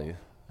and Holly,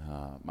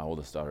 my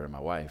oldest daughter and my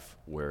wife,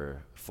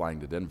 were flying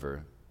to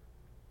Denver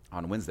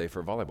on Wednesday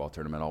for a volleyball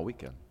tournament all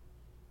weekend.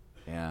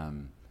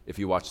 And if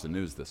you watched the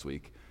news this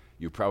week,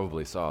 you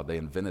probably saw they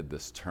invented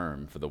this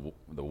term for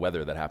the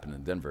weather that happened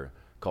in Denver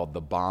called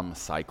the bomb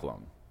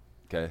cyclone,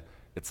 okay?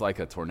 It's like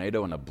a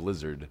tornado and a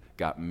blizzard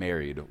got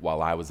married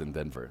while I was in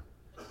Denver,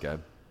 okay?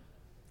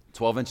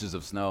 12 inches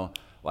of snow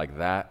like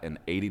that and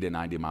 80 to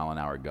 90 mile an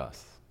hour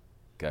gusts,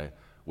 okay?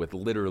 With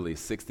literally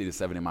 60 to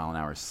 70 mile an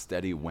hour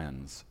steady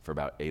winds for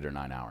about 8 or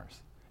 9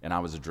 hours. And I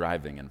was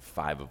driving in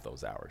 5 of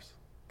those hours,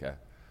 okay?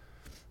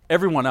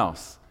 Everyone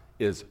else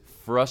is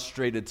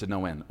frustrated to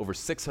no end. Over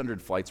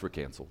 600 flights were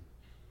canceled.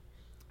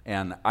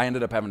 And I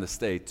ended up having to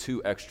stay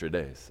 2 extra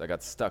days. I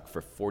got stuck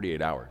for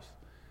 48 hours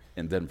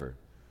in Denver.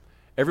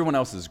 Everyone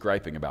else is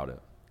griping about it.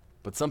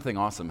 But something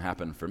awesome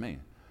happened for me.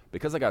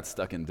 Because I got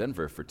stuck in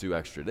Denver for 2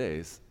 extra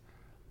days,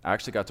 I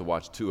actually got to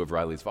watch 2 of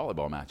Riley's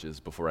volleyball matches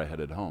before I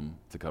headed home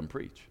to come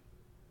preach.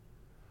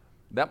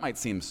 That might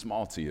seem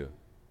small to you,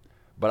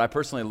 but I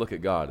personally look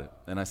at God,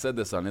 and I said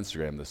this on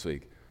Instagram this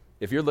week.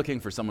 If you're looking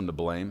for someone to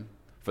blame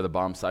for the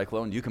bomb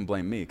cyclone, you can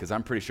blame me, because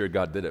I'm pretty sure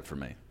God did it for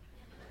me.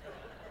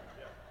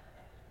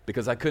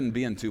 Because I couldn't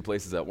be in 2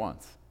 places at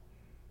once.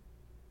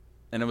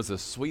 And it was a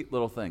sweet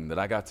little thing that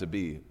I got to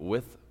be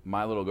with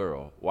my little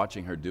girl,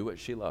 watching her do what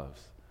she loves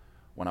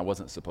when I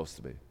wasn't supposed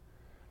to be.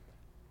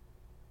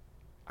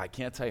 I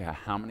can't tell you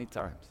how many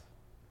times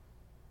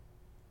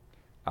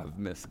I've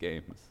missed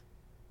games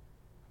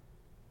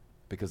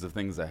because of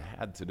things I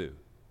had to do.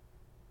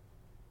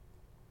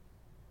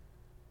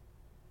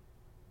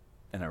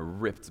 And it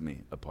ripped me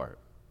apart.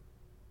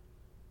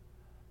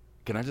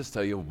 Can I just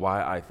tell you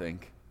why I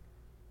think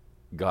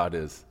God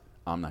is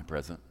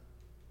omnipresent?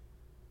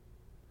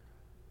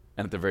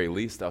 And at the very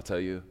least, I'll tell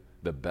you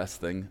the best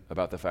thing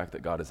about the fact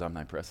that God is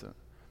omnipresent.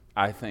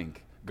 I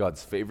think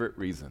God's favorite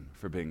reason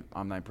for being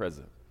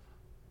omnipresent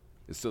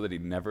is so that he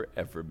never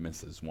ever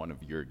misses one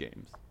of your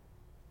games.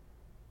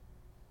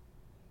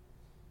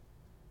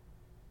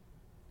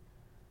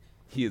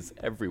 He is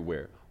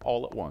everywhere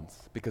all at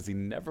once because he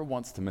never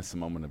wants to miss a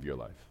moment of your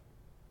life.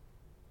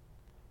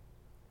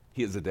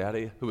 He is a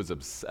daddy who is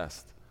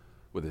obsessed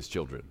with his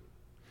children,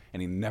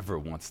 and he never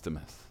wants to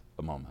miss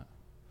a moment.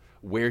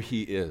 Where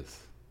he is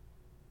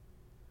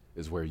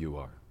where you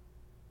are.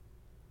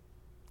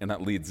 And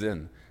that leads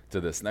in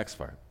to this next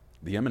part,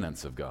 the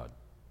immanence of God.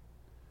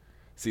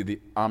 See, the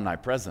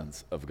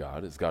omnipresence of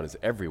God is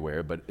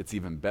everywhere, but it's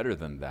even better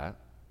than that.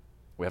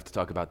 We have to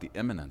talk about the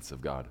immanence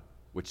of God,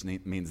 which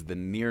means the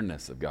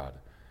nearness of God.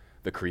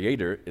 The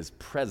Creator is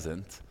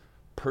present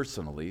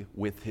personally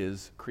with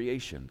his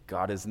creation.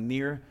 God is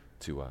near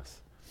to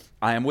us.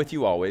 I am with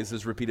you always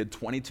is repeated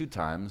 22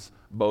 times,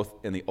 both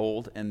in the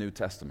Old and New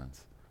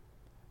Testaments.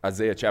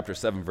 Isaiah chapter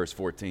 7, verse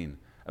 14,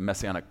 a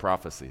messianic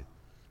prophecy,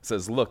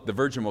 says, "Look, the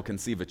virgin will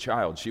conceive a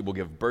child. She will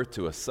give birth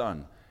to a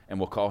son, and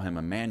will call him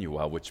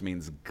Emmanuel," which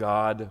means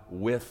God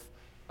with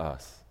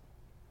us.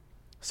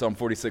 Psalm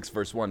 46,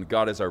 verse 1,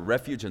 God is our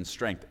refuge and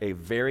strength, a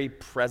very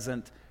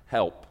present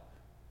help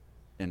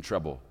in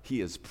trouble.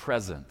 He is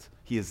present.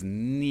 He is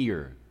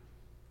near.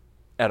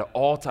 At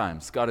all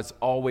times, God is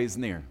always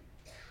near.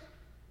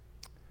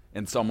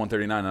 In Psalm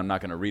 139, I'm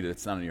not going to read it,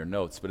 it's not in your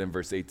notes, but in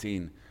verse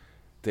 18,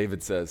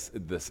 David says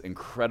this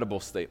incredible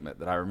statement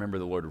that I remember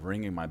the Lord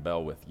ringing my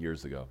bell with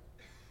years ago.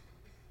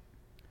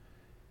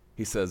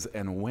 He says,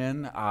 "And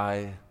when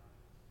I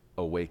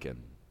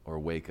awaken or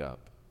wake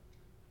up,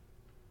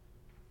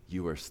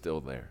 you are still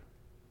there."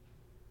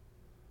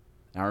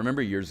 Now, I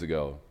remember years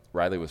ago,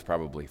 Riley was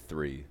probably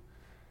 3.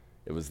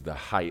 It was the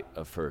height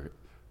of her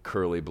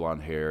curly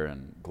blonde hair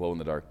and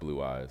glow-in-the-dark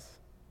blue eyes.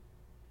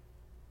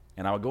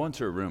 And I would go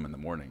into her room in the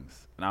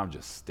mornings, and I would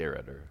just stare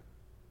at her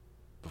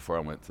before I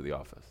went to the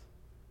office.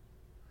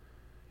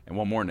 And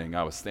one morning,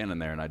 I was standing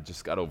there, and I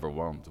just got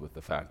overwhelmed with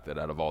the fact that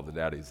out of all the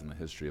daddies in the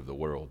history of the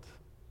world,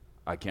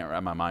 I can't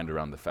wrap my mind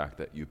around the fact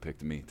that you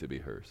picked me to be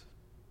hers.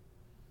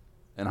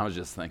 And I was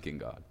just thanking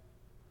God.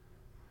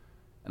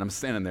 And I'm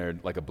standing there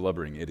like a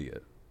blubbering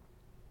idiot,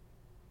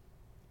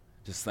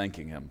 just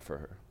thanking him for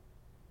her.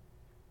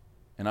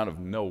 And out of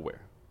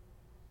nowhere,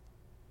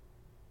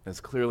 as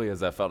clearly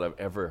as I felt I've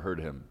ever heard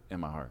him in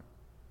my heart,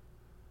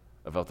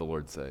 I felt the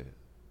Lord say,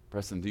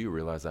 "Preston, do you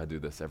realize I do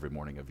this every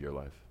morning of your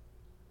life?"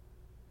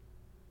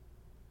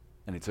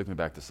 And he took me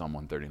back to Psalm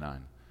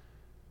 139.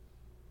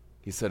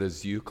 He said,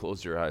 "As you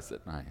close your eyes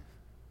at night,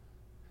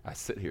 I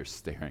sit here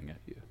staring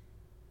at you,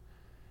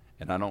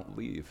 and I don't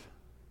leave.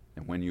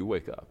 And when you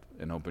wake up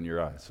and open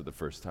your eyes for the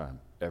first time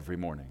every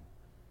morning,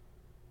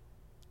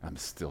 I'm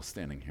still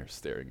standing here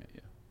staring at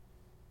you."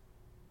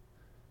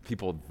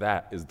 People,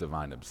 that is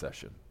divine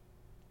obsession.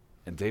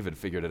 And David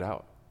figured it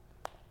out.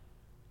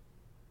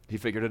 He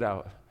figured it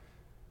out.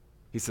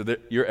 He said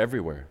that you're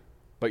everywhere,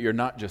 but you're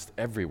not just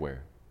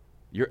everywhere.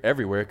 You're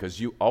everywhere because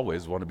you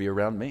always want to be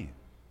around me.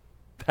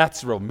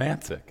 That's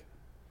romantic.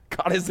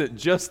 God isn't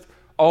just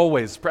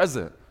always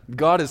present.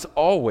 God is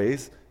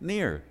always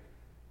near.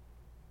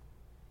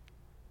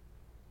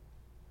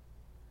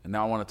 And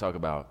now I want to talk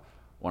about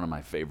one of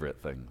my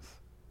favorite things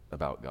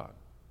about God.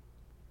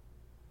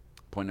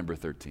 Point number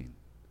 13,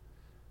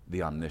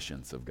 the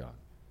omniscience of God.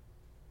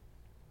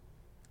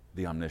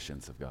 the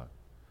omniscience of God.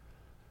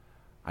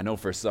 I know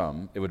for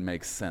some, it would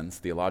make sense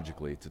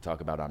theologically to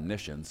talk about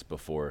omniscience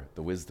before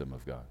the wisdom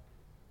of God.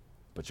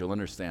 But you'll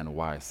understand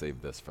why I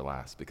saved this for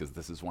last, because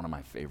this is one of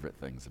my favorite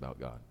things about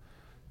God.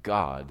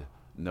 God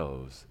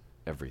knows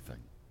everything.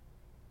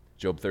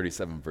 Job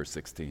 37, verse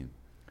 16.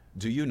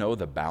 Do you know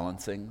the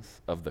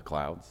balancings of the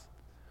clouds,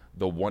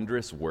 the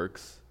wondrous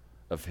works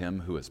of him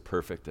who is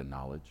perfect in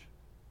knowledge?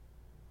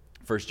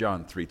 1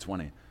 John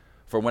 3:20.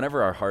 For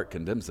whenever our heart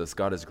condemns us,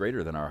 God is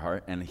greater than our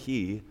heart, and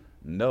he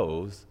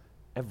knows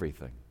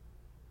everything.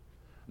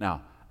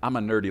 Now, I'm a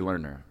nerdy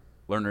learner.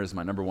 Learner is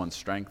my number one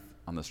strength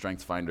on the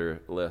Strengths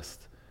Finder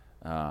list.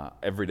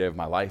 Every day of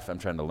my life, I'm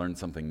trying to learn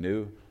something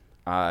new.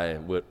 I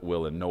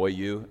will annoy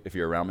you if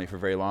you're around me for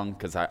very long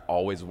because I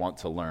always want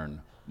to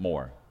learn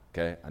more,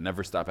 okay? I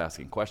never stop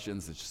asking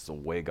questions. It's just the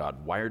way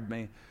God wired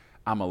me.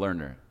 I'm a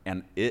learner,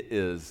 and it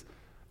is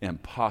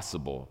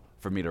impossible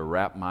for me to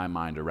wrap my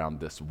mind around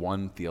this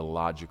one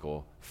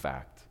theological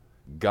fact.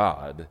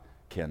 God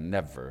can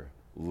never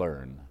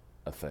learn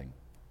a thing.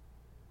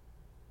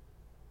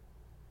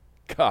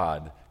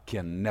 God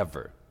can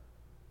never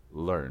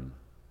learn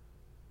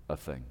a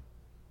thing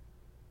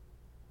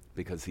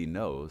because he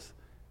knows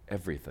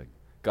everything.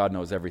 God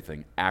knows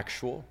everything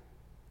actual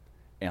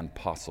and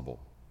possible,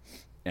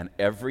 and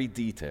every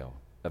detail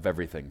of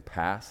everything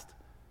past,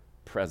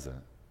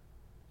 present,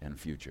 and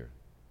future.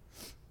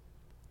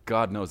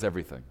 God knows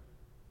everything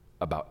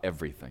about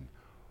everything.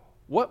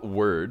 What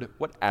word,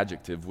 what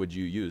adjective would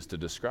you use to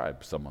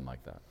describe someone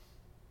like that?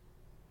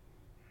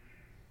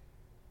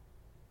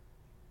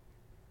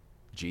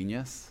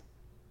 Genius?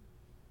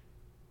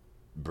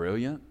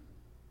 Brilliant?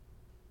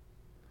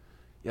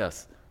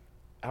 Yes,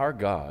 our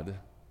God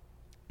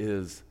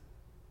is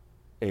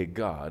a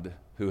God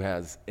who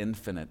has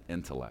infinite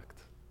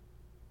intellect.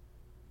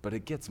 But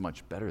it gets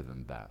much better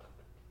than that.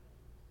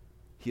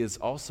 He is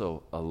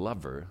also a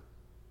lover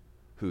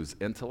whose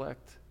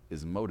intellect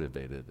is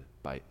motivated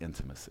by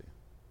intimacy.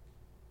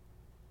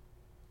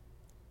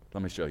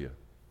 Let me show you.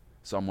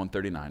 Psalm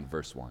 139,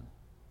 verse 1.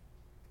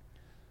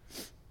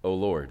 O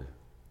Lord,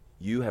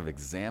 you have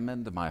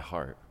examined my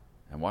heart.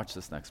 And watch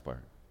this next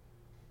part.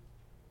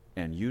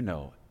 And you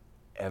know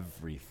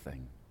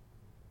everything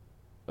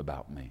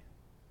about me.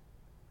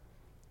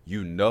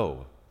 You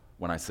know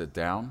when I sit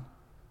down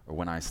or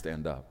when I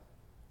stand up.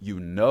 You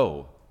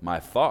know my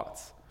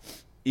thoughts,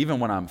 even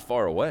when I'm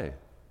far away.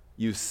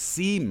 You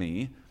see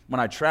me when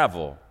I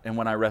travel and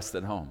when I rest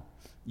at home.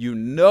 You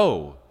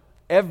know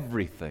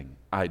everything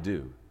I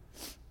do.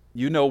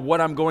 You know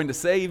what I'm going to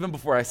say even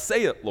before I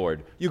say it,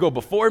 Lord. You go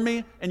before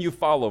me and you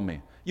follow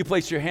me. You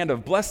place your hand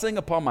of blessing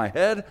upon my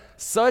head.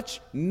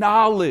 Such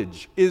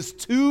knowledge is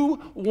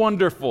too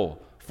wonderful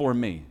for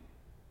me,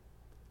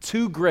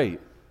 too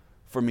great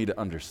for me to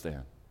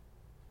understand.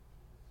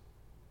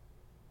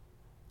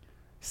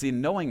 See,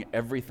 knowing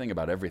everything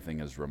about everything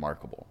is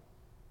remarkable.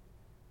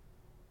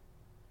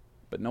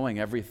 But knowing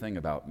everything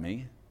about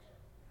me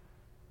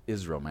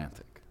is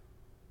romantic.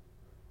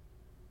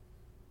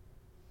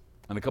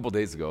 And a couple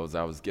days ago, as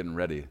I was getting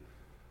ready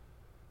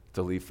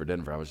to leave for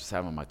Denver, I was just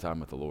having my time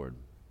with the Lord.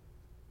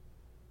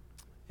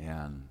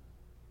 And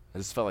I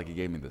just felt like he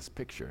gave me this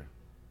picture.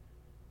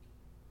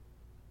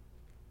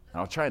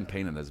 And I'll try and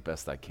paint it as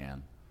best I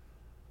can.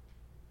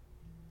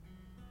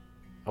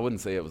 I wouldn't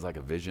say it was like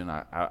a vision.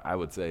 I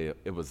would say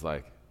it was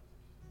like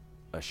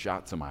a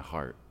shot to my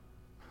heart.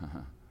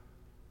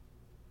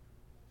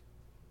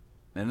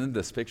 And in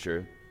this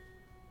picture,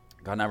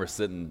 God and I were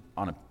sitting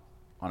on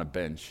a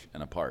bench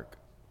in a park.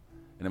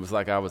 And it was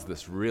like I was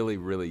this really,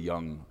 really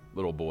young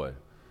little boy.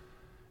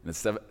 And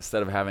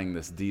instead of having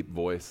this deep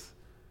voice,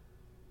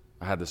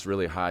 I had this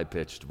really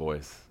high-pitched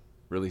voice,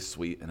 really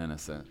sweet and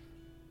innocent.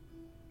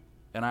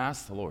 And I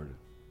asked the Lord,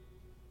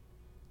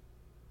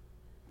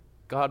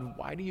 God,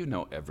 why do you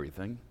know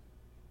everything?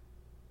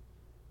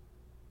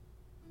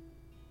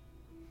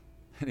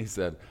 And he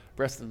said,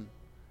 Preston,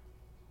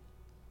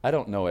 I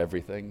don't know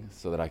everything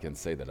so that I can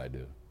say that I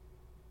do.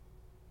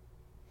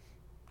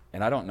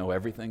 And I don't know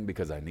everything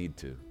because I need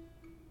to,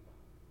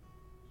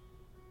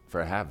 for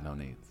I have no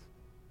needs.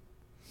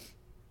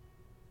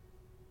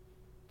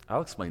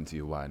 I'll explain to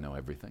you why I know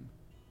everything.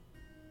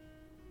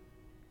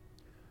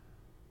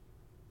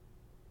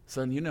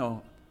 Son, you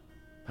know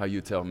how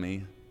you tell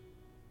me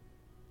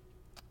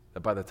that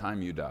by the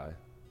time you die,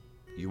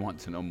 you want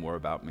to know more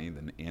about me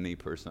than any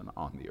person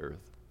on the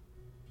earth.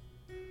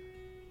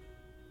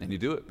 And you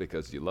do it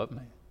because you love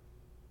me.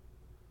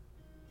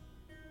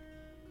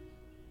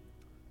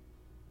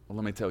 Well,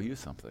 let me tell you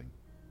something.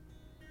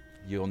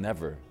 You'll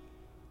never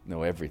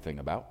know everything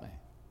about me.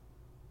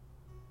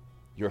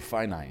 You're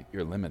finite,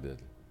 you're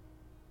limited.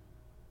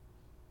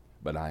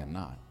 But I am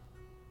not.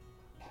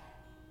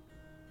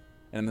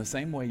 And in the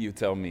same way you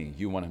tell me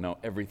you want to know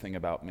everything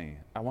about me,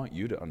 I want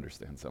you to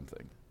understand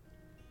something.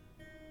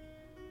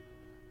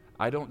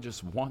 I don't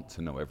just want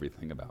to know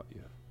everything about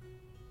you.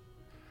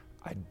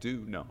 I do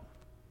know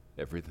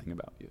everything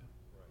about you.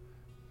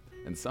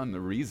 And son,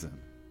 the reason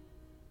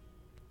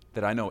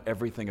that I know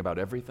everything about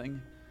everything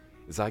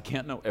is I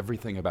can't know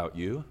everything about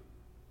you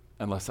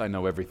unless I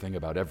know everything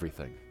about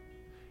everything.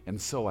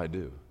 And so I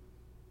do.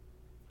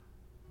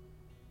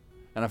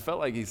 And I felt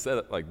like he said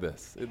it like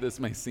this. This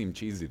may seem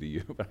cheesy to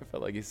you, but I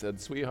felt like he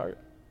said, sweetheart,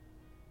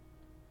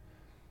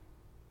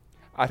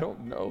 I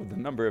don't know the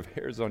number of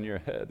hairs on your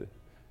head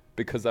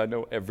because I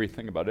know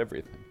everything about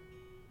everything.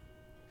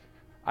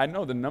 I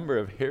know the number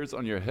of hairs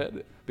on your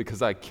head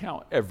because I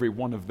count every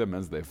one of them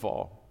as they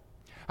fall.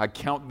 I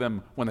count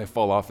them when they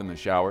fall off in the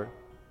shower.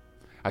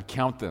 I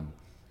count them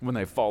when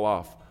they fall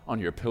off on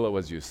your pillow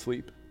as you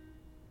sleep.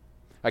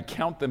 I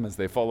count them as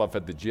they fall off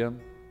at the gym.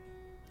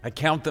 I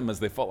count them as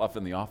they fall off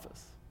in the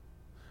office.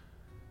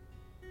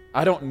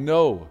 I don't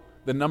know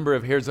the number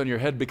of hairs on your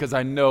head because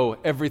I know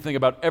everything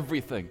about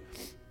everything.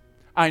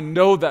 I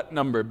know that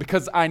number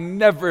because I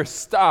never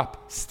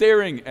stop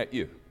staring at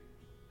you.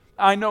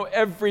 I know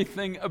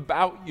everything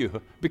about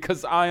you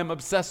because I am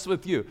obsessed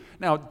with you.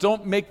 Now,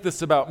 don't make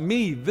this about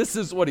me. This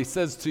is what he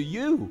says to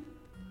you.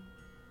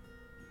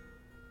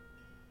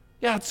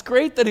 Yeah, it's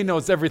great that he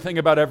knows everything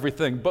about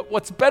everything, but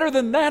what's better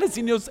than that is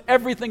he knows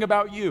everything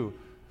about you.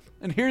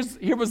 And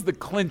here was the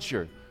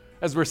clincher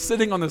as we're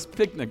sitting on this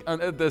picnic, on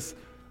this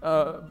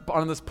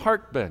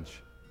park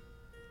bench.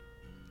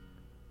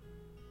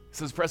 He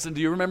says, Preston, do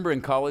you remember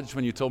in college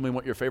when you told me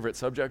what your favorite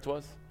subject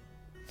was?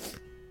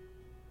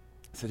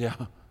 I said, yeah.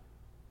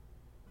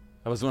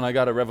 That was when I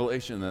got a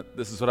revelation that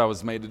this is what I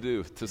was made to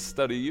do, to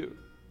study you.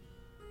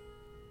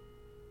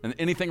 And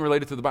anything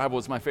related to the Bible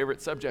is my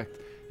favorite subject.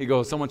 He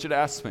goes, someone should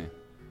ask me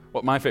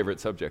what my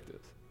favorite subject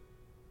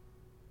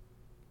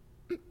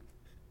is.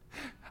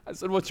 I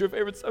said, what's your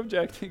favorite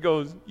subject? He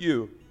goes,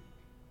 you.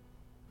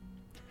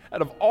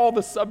 Out of all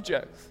the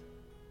subjects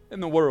in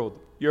the world,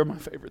 you're my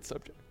favorite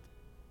subject.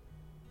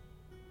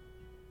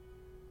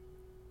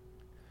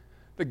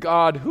 The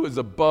God who is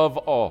above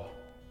all,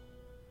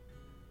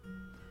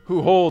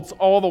 who holds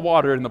all the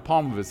water in the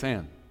palm of his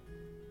hand,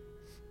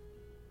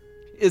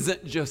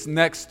 isn't just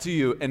next to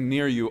you and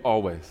near you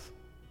always.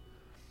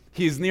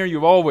 He's near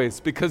you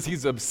always because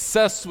he's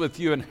obsessed with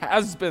you and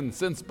has been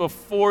since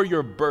before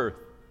your birth.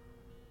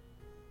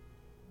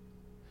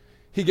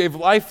 He gave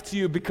life to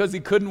you because he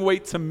couldn't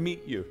wait to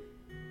meet you.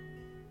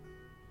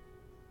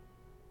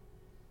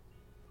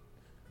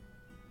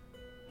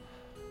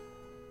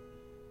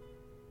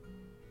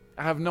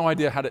 I have no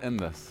idea how to end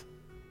this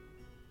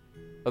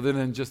other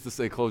than just to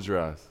say, close your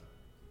eyes.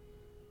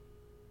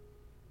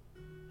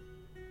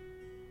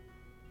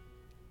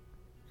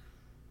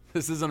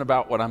 This isn't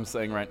about what I'm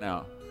saying right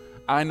now.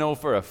 I know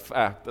for a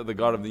fact that the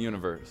God of the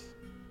universe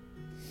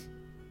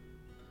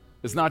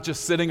is not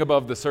just sitting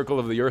above the circle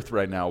of the earth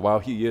right now while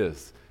he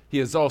is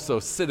also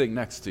sitting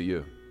next to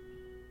you,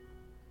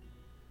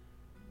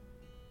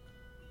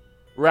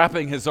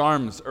 wrapping his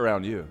arms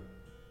around you.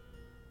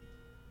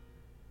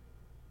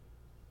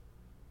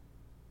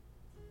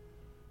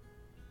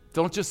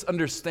 Don't just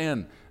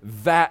understand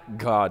that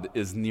God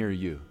is near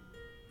you.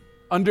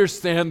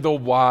 Understand the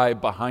why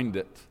behind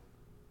it.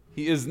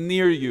 He is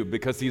near you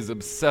because he's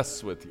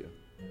obsessed with you.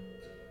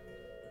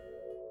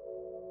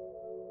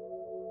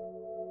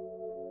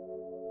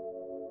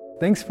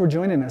 Thanks for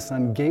joining us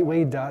on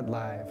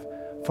Gateway.live.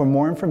 For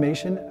more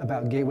information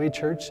about Gateway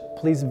Church,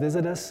 please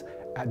visit us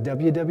at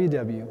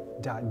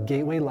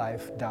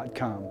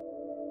www.gatewaylife.com.